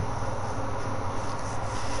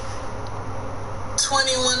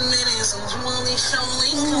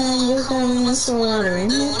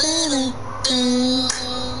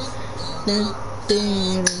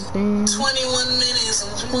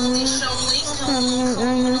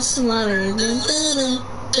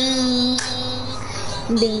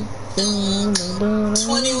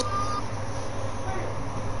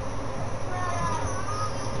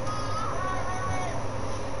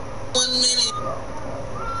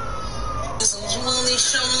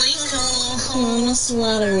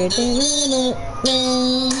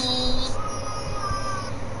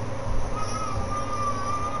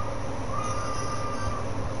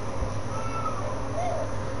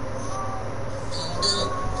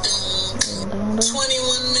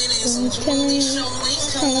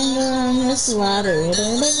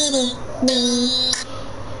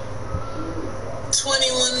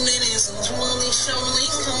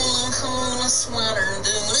 cool sweater.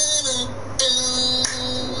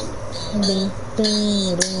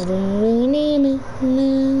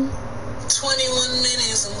 21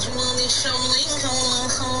 minutes and 20 shoveling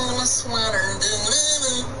cool sweater.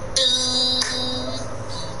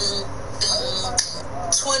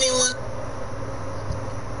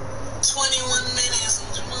 21 minutes and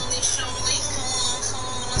 20 shoveling cool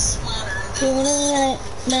sweater.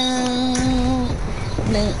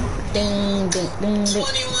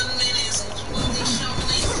 21 minutes and 20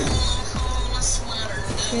 shoveling cool sweater.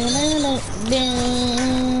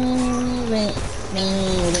 21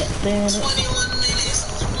 minutes and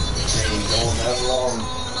 20 shoveling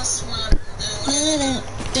cool sweater.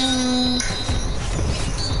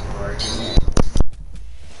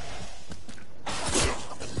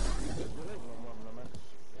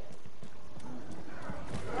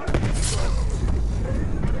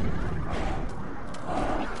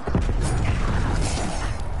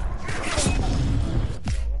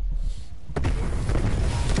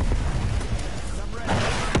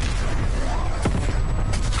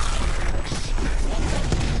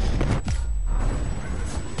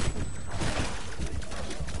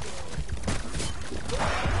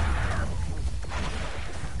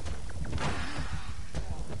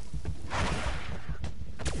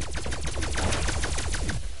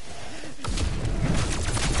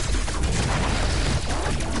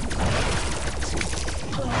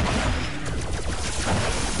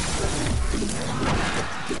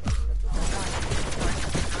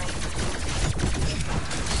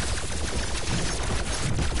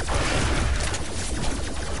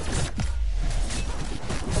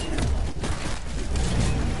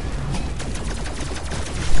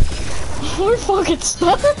 We're fucking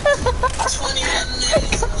stuck.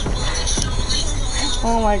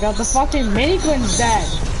 Oh my god, the fucking mini queen's dead.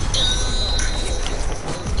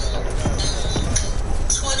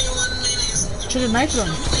 Should have knifed them.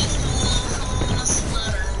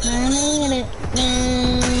 21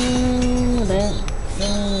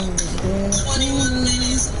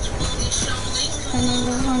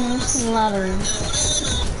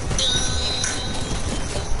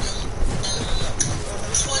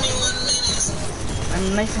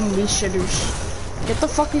 I'm knifing these shitters. Get the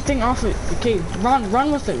fucking thing off it. Okay,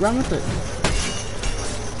 run with it, run with it.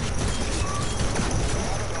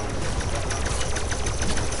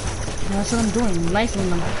 That's what I'm doing, knifing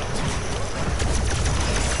them.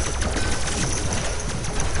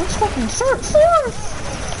 Let's fucking start.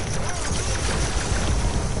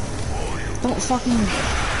 Don't fucking.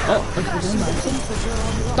 Oh,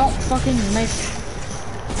 don't fucking knife.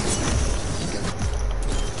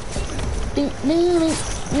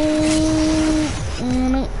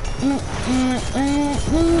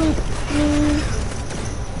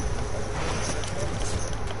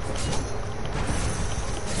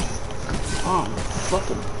 Oh,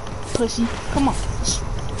 fucking pussy. Come on. Let's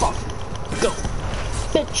fucking go.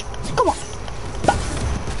 Bitch. Come on. Back.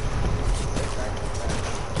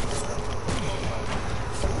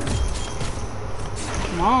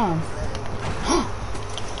 Come on.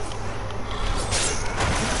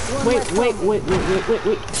 Wait.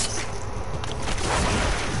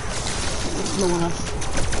 Low enough.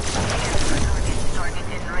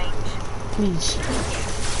 Please.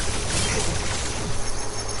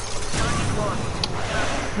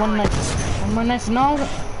 One more knife. No.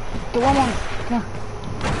 Get one more. Come on.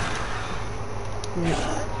 Wait.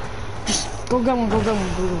 Just go get one.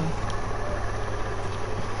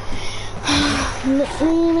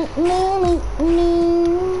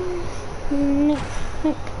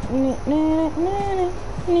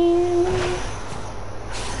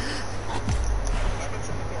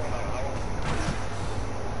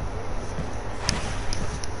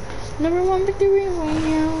 Number one victory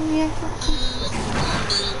royale,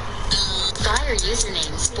 Fire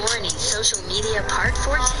username Sporny social media part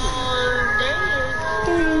 14.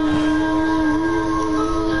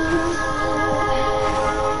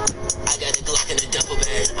 I got a Glock in a duffel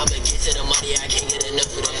bag. I'ma get to the money, I can't get enough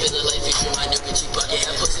of that. Feeling like fish in my new Gucci bucket.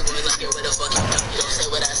 That pussy boy like it with a fucking duck. Don't say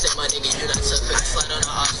what I said, my nigga, you're not tough. I slide on the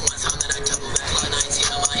ops one time, then I double back. Fly 19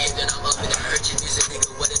 on my hip, then I'm up and I hurt your music, nigga.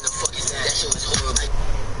 What in the fuck is that? That shit was horrible.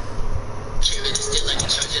 Carry this still like a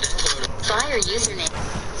charger that's portable. Fire username.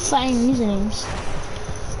 Fire usernames.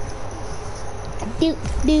 Do.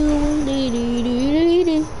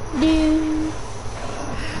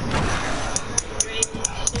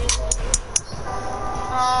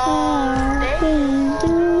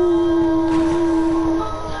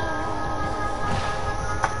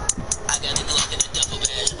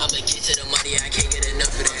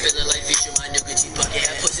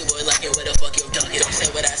 Say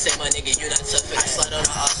what I say, my nigga, you not tough. I slide on the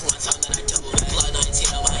ops one time.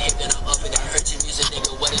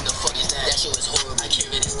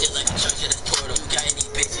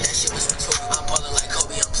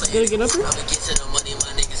 Gotta get up here? I'ma get to the money,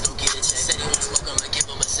 my niggas gon' get a check. Said he want smoke, I'ma give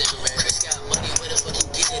him a cigarette. Chris got money, where the fuck he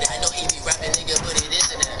get it? I know he be rapping, nigga, but it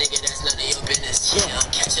isn't that. Nigga, that's none of your business. Yeah,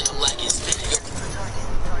 I'm catching him like it's spinning.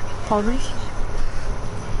 Poggers?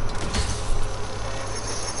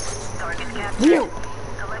 Target captured. Yo!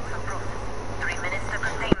 Collect the process. 3 minutes to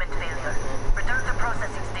containment failure. Return to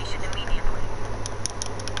processing station immediately.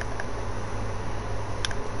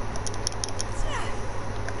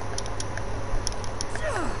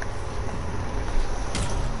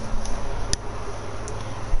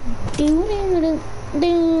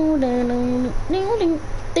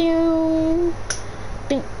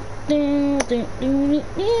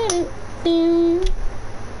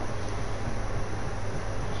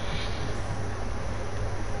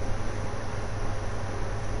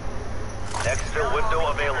 Exfil window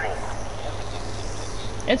available.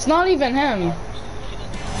 It's not even him.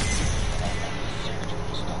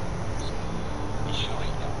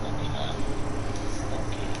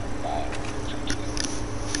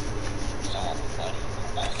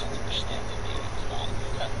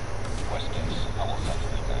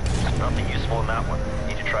 Nothing useful in that one.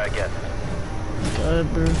 Need to try again.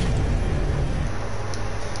 God, bro.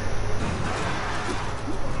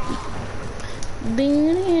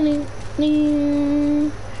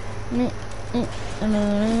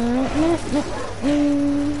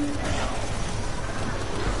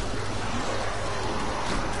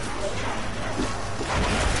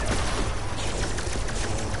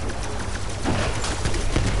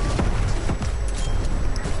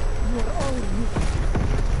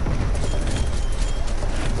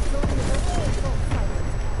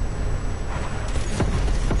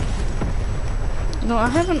 No, I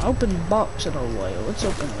haven't opened box in a while. Let's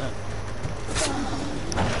open that.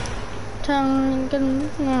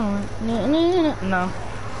 No.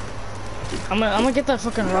 I'm gonna get that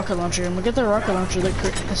fucking rocket launcher. I'm gonna get that rocket launcher,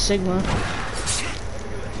 the Sigma.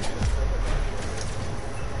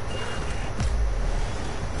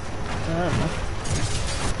 I don't know.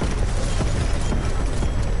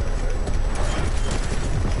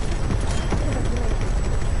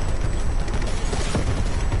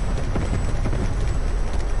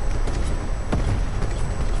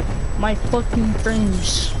 My fucking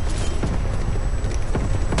friends.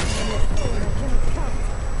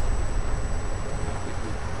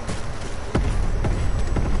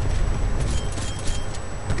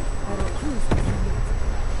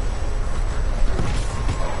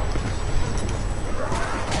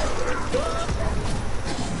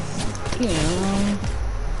 Yeah.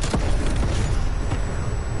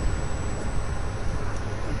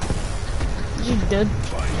 You dead?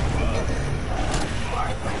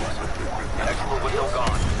 Exfil window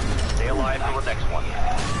gone. Stay alive for the next one.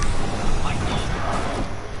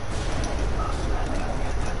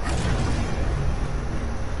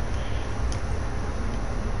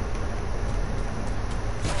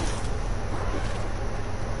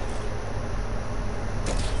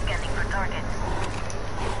 Scanning for targets.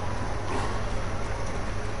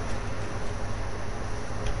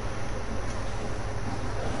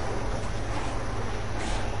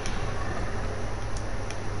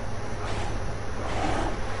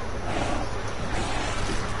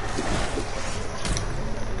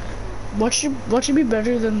 What should be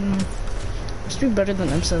better than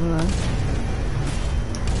M79?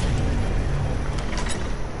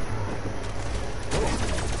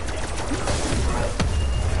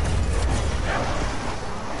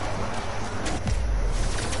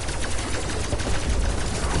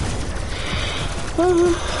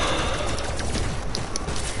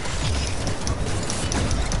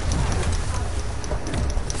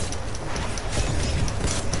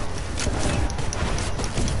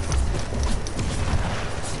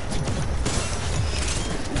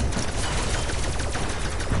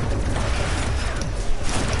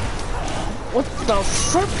 What the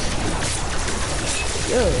fuck?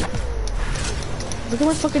 Yo. Look at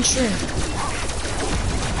my fucking stream.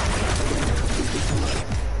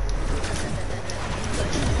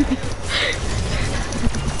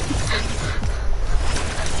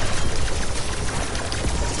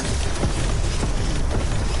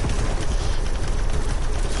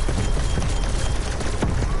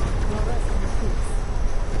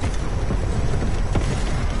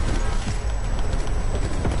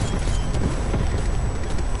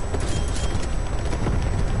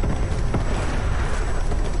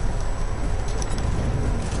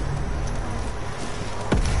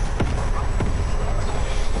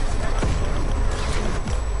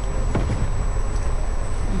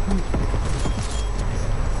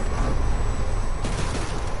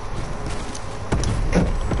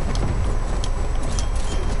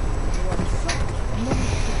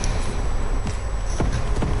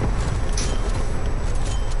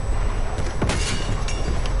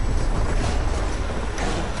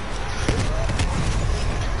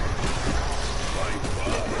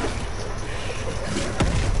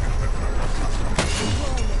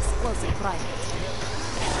 close and private.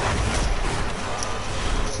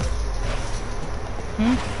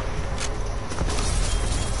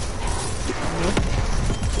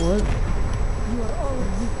 What? You are all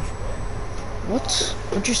weak. What?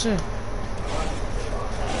 What'd you say?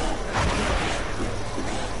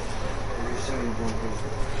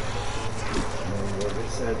 What it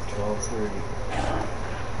said, 12:30.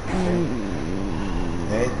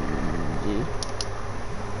 Hey?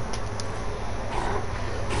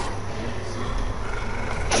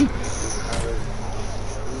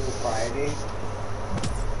 School Friday.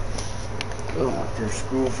 After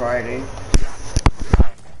school Friday.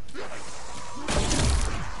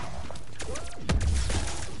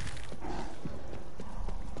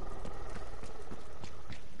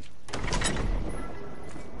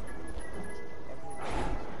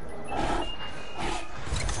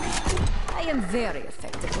 I am very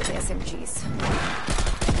effective with SMGs.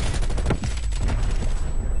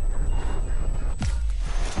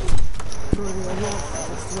 Truly a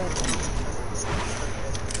warfighter's weapon.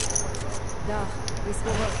 Da, this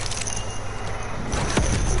will work.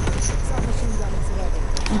 Submachine gun is ready.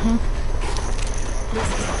 This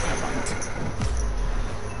is what I want.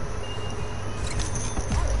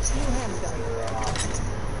 New handgun.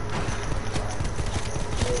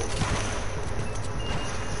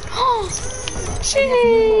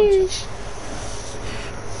 Sheesh!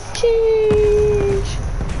 Sheesh!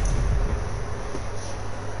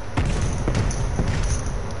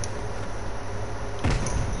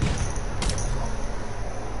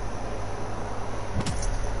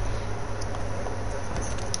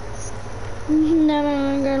 Never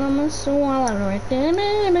gonna swallow right there.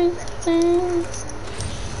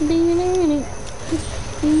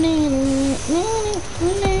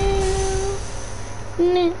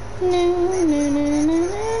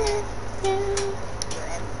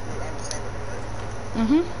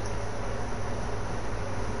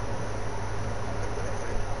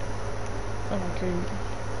 Okay.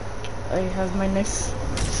 I have my knife.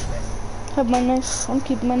 I'm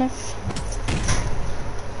keeping my knife.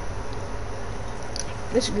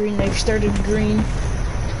 This green knife started green.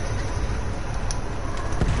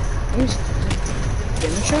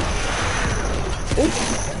 Finish it. Oh.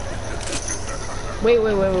 Wait.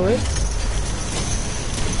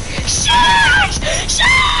 Shit!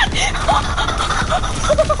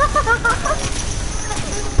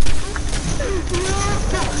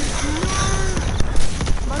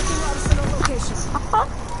 Marking arsenal location.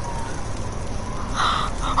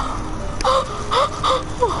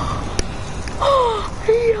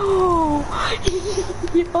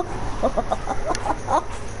 Yo!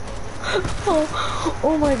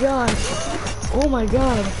 Oh my god. Oh my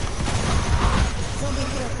god.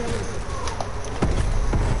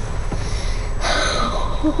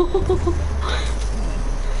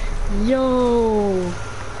 Yo!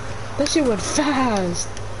 That shit went fast.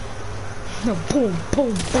 No, boom,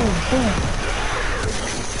 boom, boom, boom.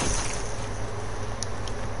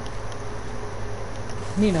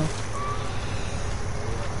 Nino.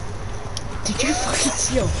 Did you fucking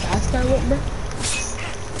see how fast I went, bro?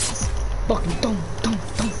 Fucking dum.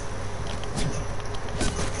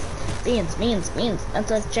 Beans.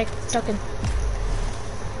 That's a check token.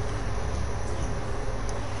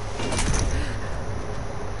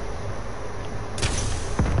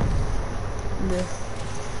 Yeah.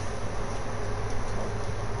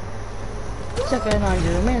 Suck it on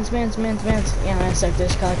you. Mans. Yeah, I suck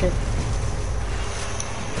this cocket.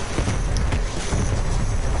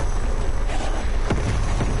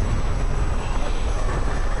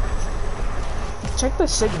 Check the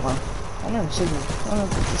signal. I don't know the signal. I don't know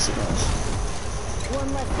what the signal is.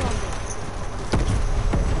 One left zombie.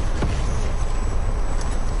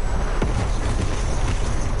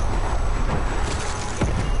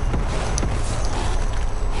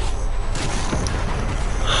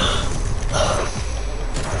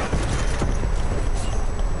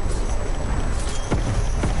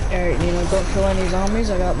 Alright, Nino, don't kill any zombies.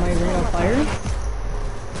 I got my ring of fire.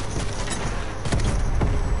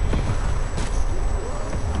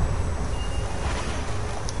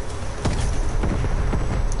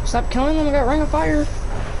 Stop killing them, I got ring of fire.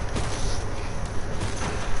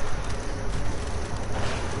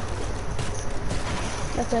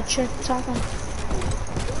 Got that chick talking.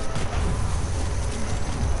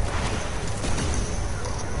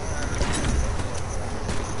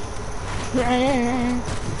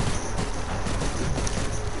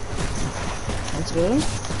 That's good.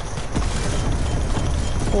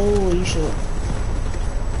 Holy shit.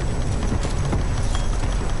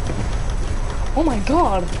 Oh my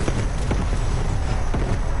god!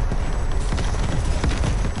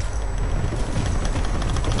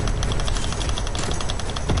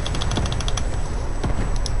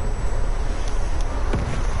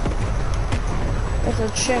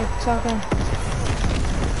 chick talking.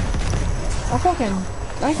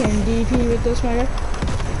 I can DP with this mega.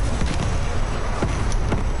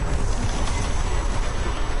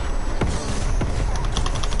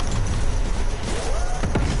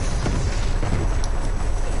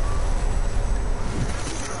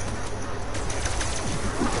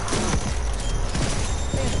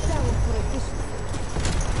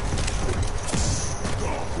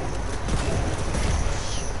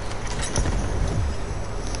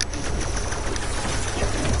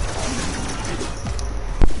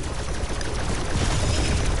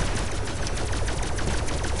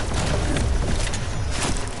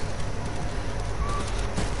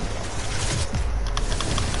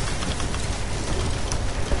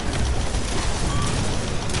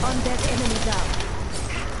 Undead enemy down.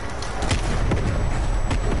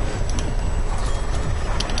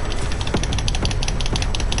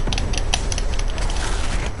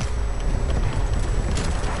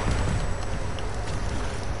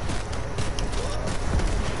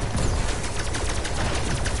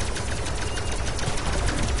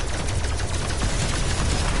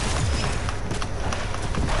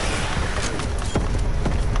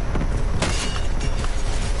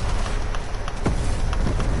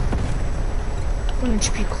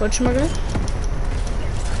 HP clutch mega.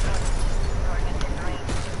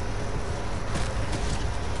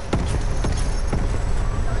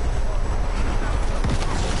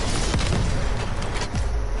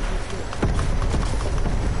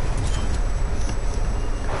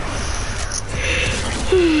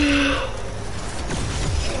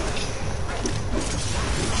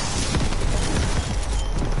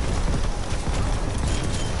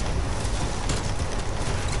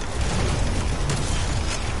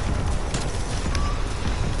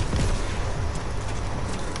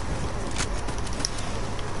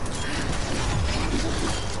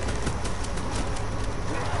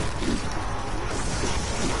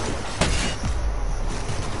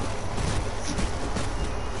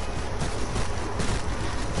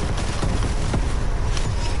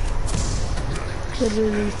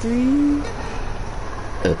 Literally 3.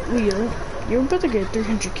 You're about to get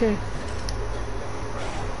 300k.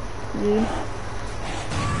 Yeah.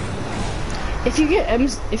 If you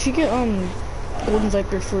get Golden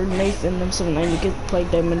Viper for knife and M79, you get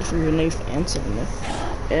Plague Diamond for your knife and M79.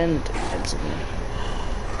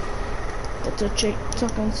 That's a chick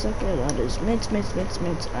talking second. That is mints.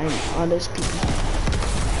 I'm honest people.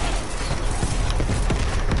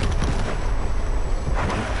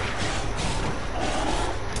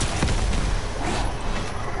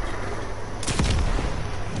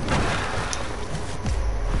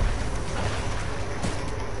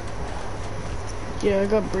 Yeah, I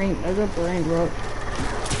got brain rot.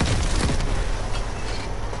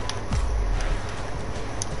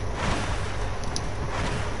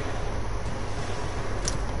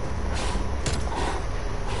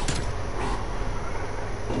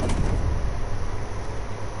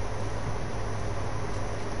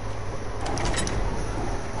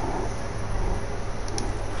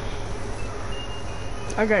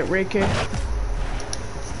 I got Reiki.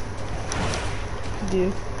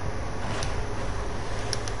 Dude.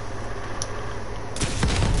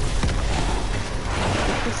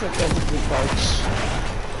 Like everything parts.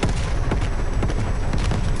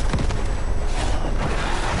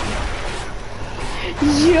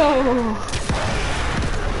 Yo!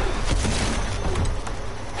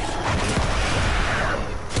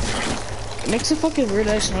 It makes a fucking weird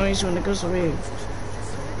ass noise when it goes away.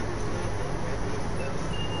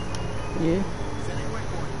 Yeah.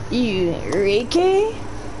 Reiki?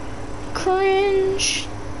 Cringe.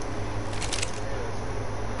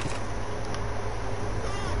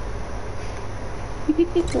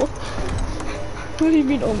 What do you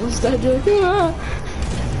mean almost died? You're like, ah.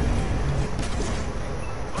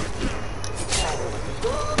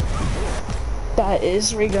 That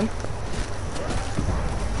is Regan.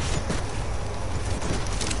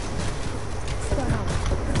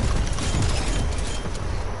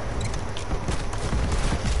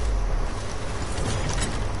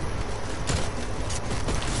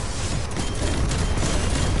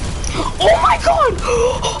 Oh my god!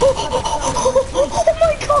 Oh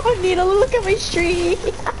my god, Nina, look at my stream!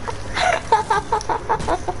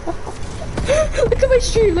 Look at my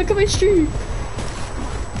stream, look at my stream!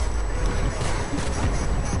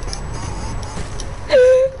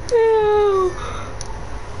 No.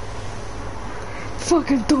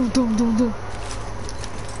 Fucking dumb.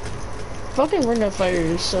 Fucking Ring of Fire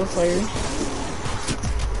is so fire.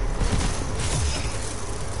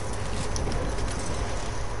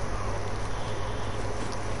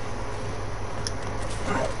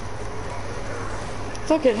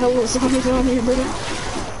 Fuck it, hello zombies on me, bro.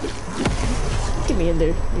 Get me in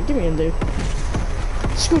there. Get me in there.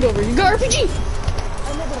 Scoot over. You got RPG!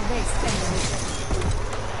 Another base enemy.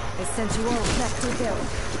 I sent you all back to hell.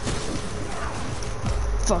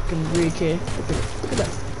 Fucking Ricky. Look at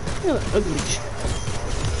that. Look at that ugly shit.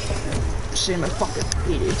 Saying I fucking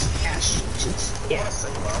hate it. Ass cheeks. Yeah.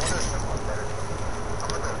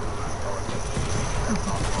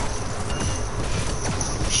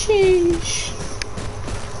 Sheesh.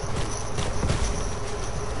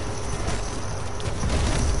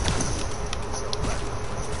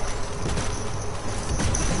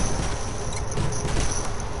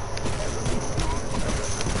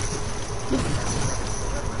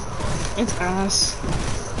 It's ass.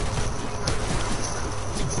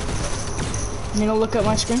 You know, look at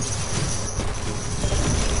my screen.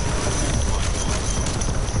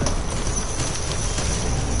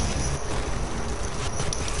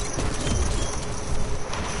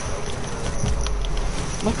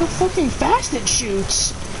 Look how fucking fast it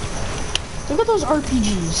shoots. Look at those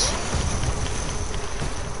RPGs.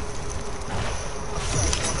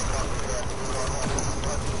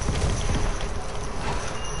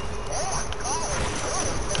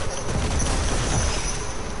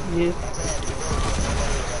 Yeah.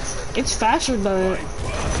 It's faster than it.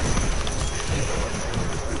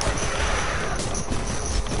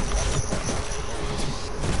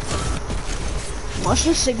 Watch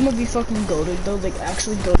the Sigma be fucking goated though, like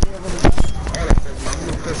actually goated over the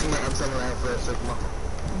Sigma.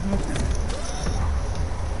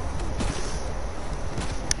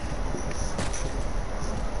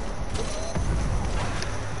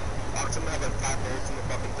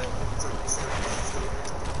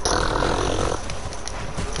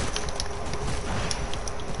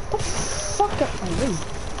 fuck up my way,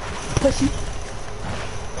 pussy.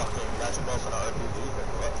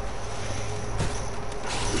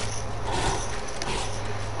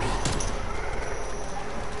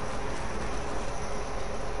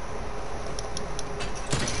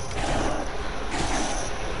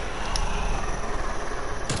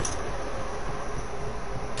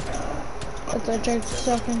 I tried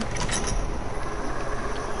sucking.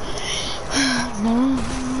 No.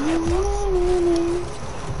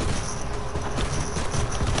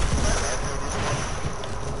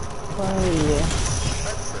 Oh yeah.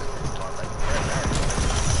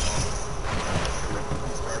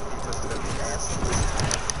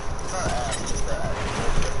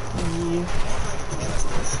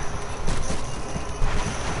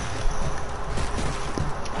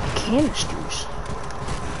 Canisters.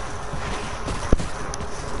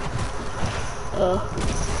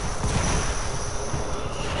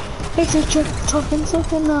 It's a trick talking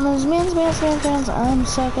sucking on his man's fans. I'm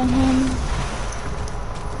sucking him.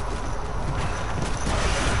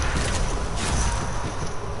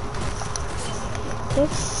 Get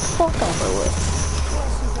fuck over with.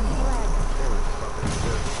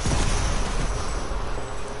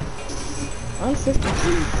 I'm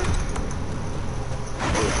 53.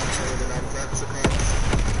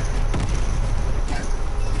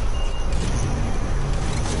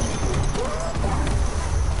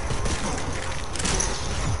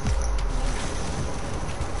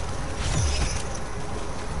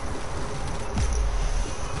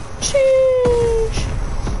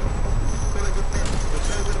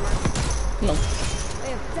 No.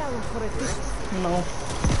 No.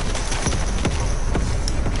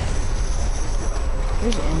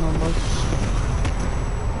 There's ammo bugs.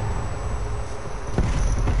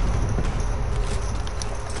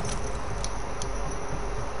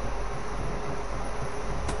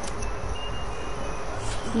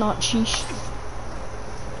 Not sheesh.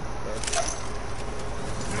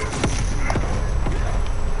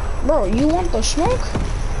 Bro, you want the smoke?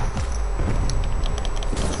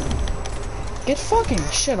 Get fucking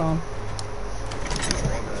shit on.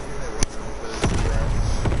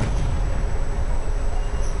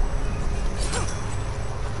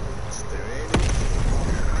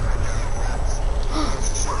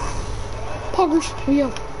 Poggers, we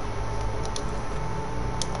up.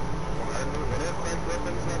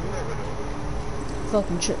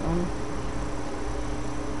 Fucking shit on me.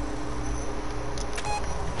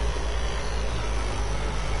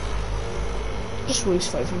 Just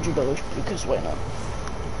waste $500 because why not?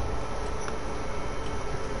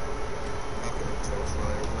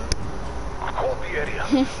 Hold the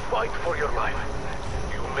area. Fight for your life.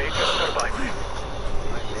 You make us survive.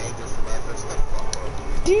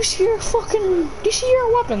 Do you see your fucking... Do you see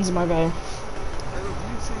your weapons, my guy?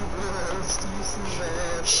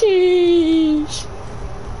 Sheesh.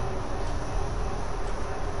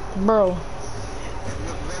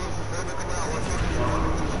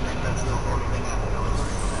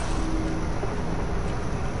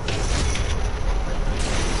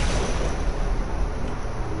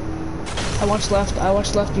 I watch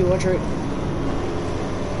left, you watch right.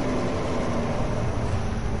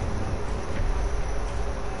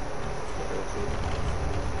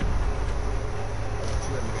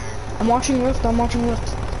 I'm watching left.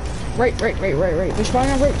 Right. They're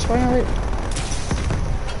spawning on right.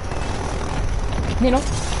 You know?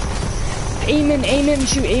 Aim in and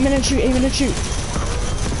shoot.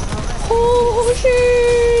 Oh,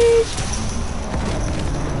 shit!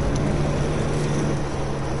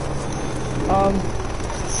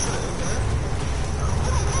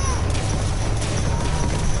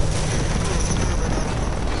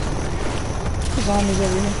 Zombies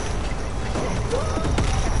over here.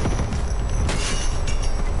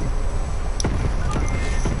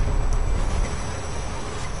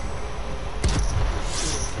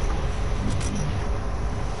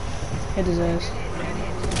 Hit his ass.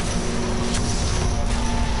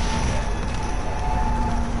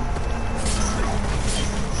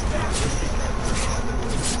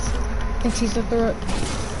 Thinks he's the threat.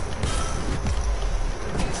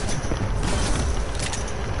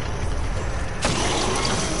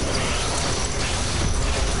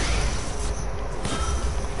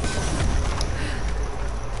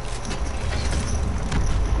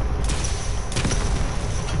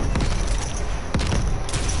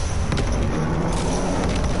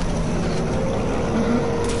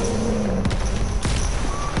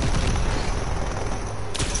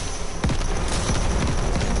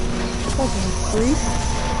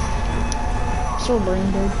 So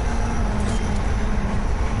brain dead.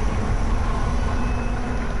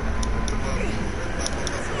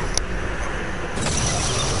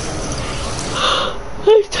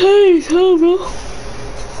 I'm tired as hell, bro.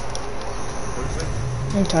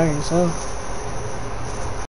 I'm tired as hell.